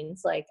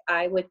grains. Like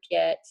I would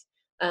get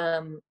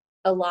a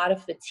lot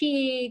of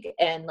fatigue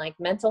and like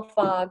mental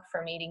fog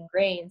from eating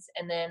grains.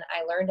 And then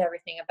I learned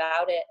everything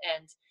about it,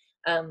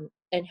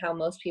 and how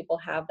most people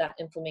have that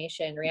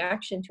inflammation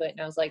reaction to it.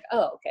 And I was like,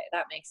 oh, okay,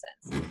 that makes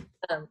sense.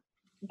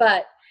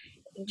 But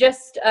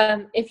just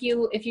if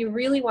you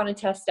really want to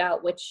test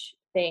out which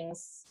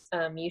things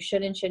you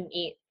should and shouldn't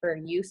eat for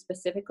you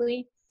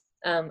specifically,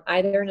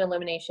 either an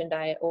elimination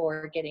diet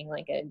or getting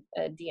like a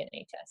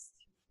DNA test.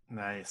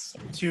 Nice.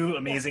 Two Yeah.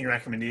 amazing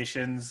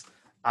recommendations.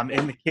 I'm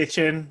in the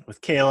kitchen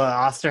with Kayla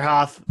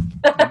Osterhoff.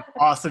 An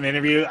awesome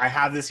interview. I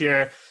have this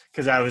here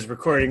because I was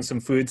recording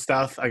some food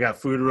stuff. I got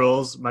Food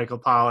Rules, Michael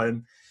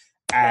Pollan.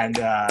 And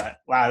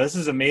wow, this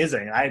is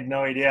amazing. I had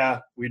no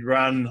idea we'd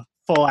run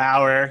full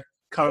hour,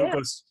 Yeah.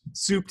 go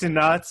soup to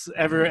nuts,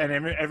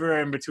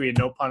 everywhere in between,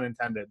 no pun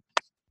intended.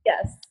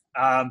 Yes.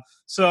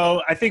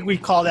 So I think we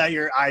called out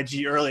your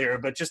IG earlier,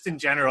 but just in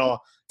general,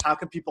 how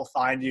can people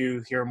find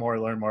you, hear more,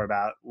 learn more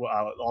about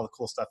all the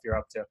cool stuff you're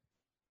up to?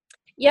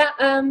 Yeah,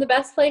 the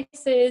best place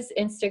is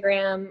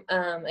Instagram.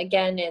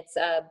 Again, it's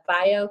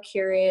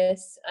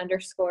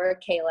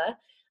biocurious_Kayla.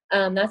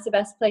 That's the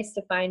best place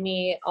to find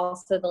me.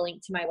 Also, the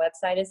link to my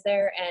website is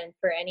there. And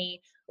for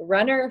any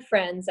runner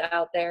friends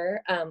out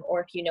there,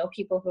 or if you know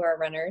people who are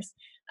runners,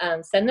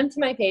 send them to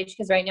my page,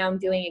 because right now I'm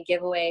doing a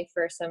giveaway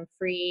for some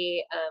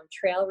free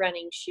trail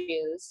running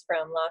shoes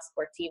from La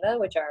Sportiva,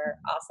 which are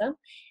awesome.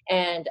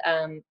 And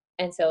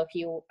so if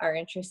you are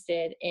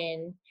interested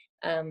in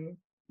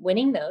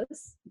winning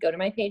those, go to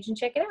my page and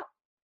check it out.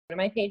 Go to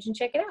my page and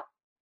check it out.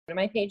 Go to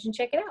my page and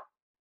check it out.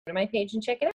 Go to my page and check it out.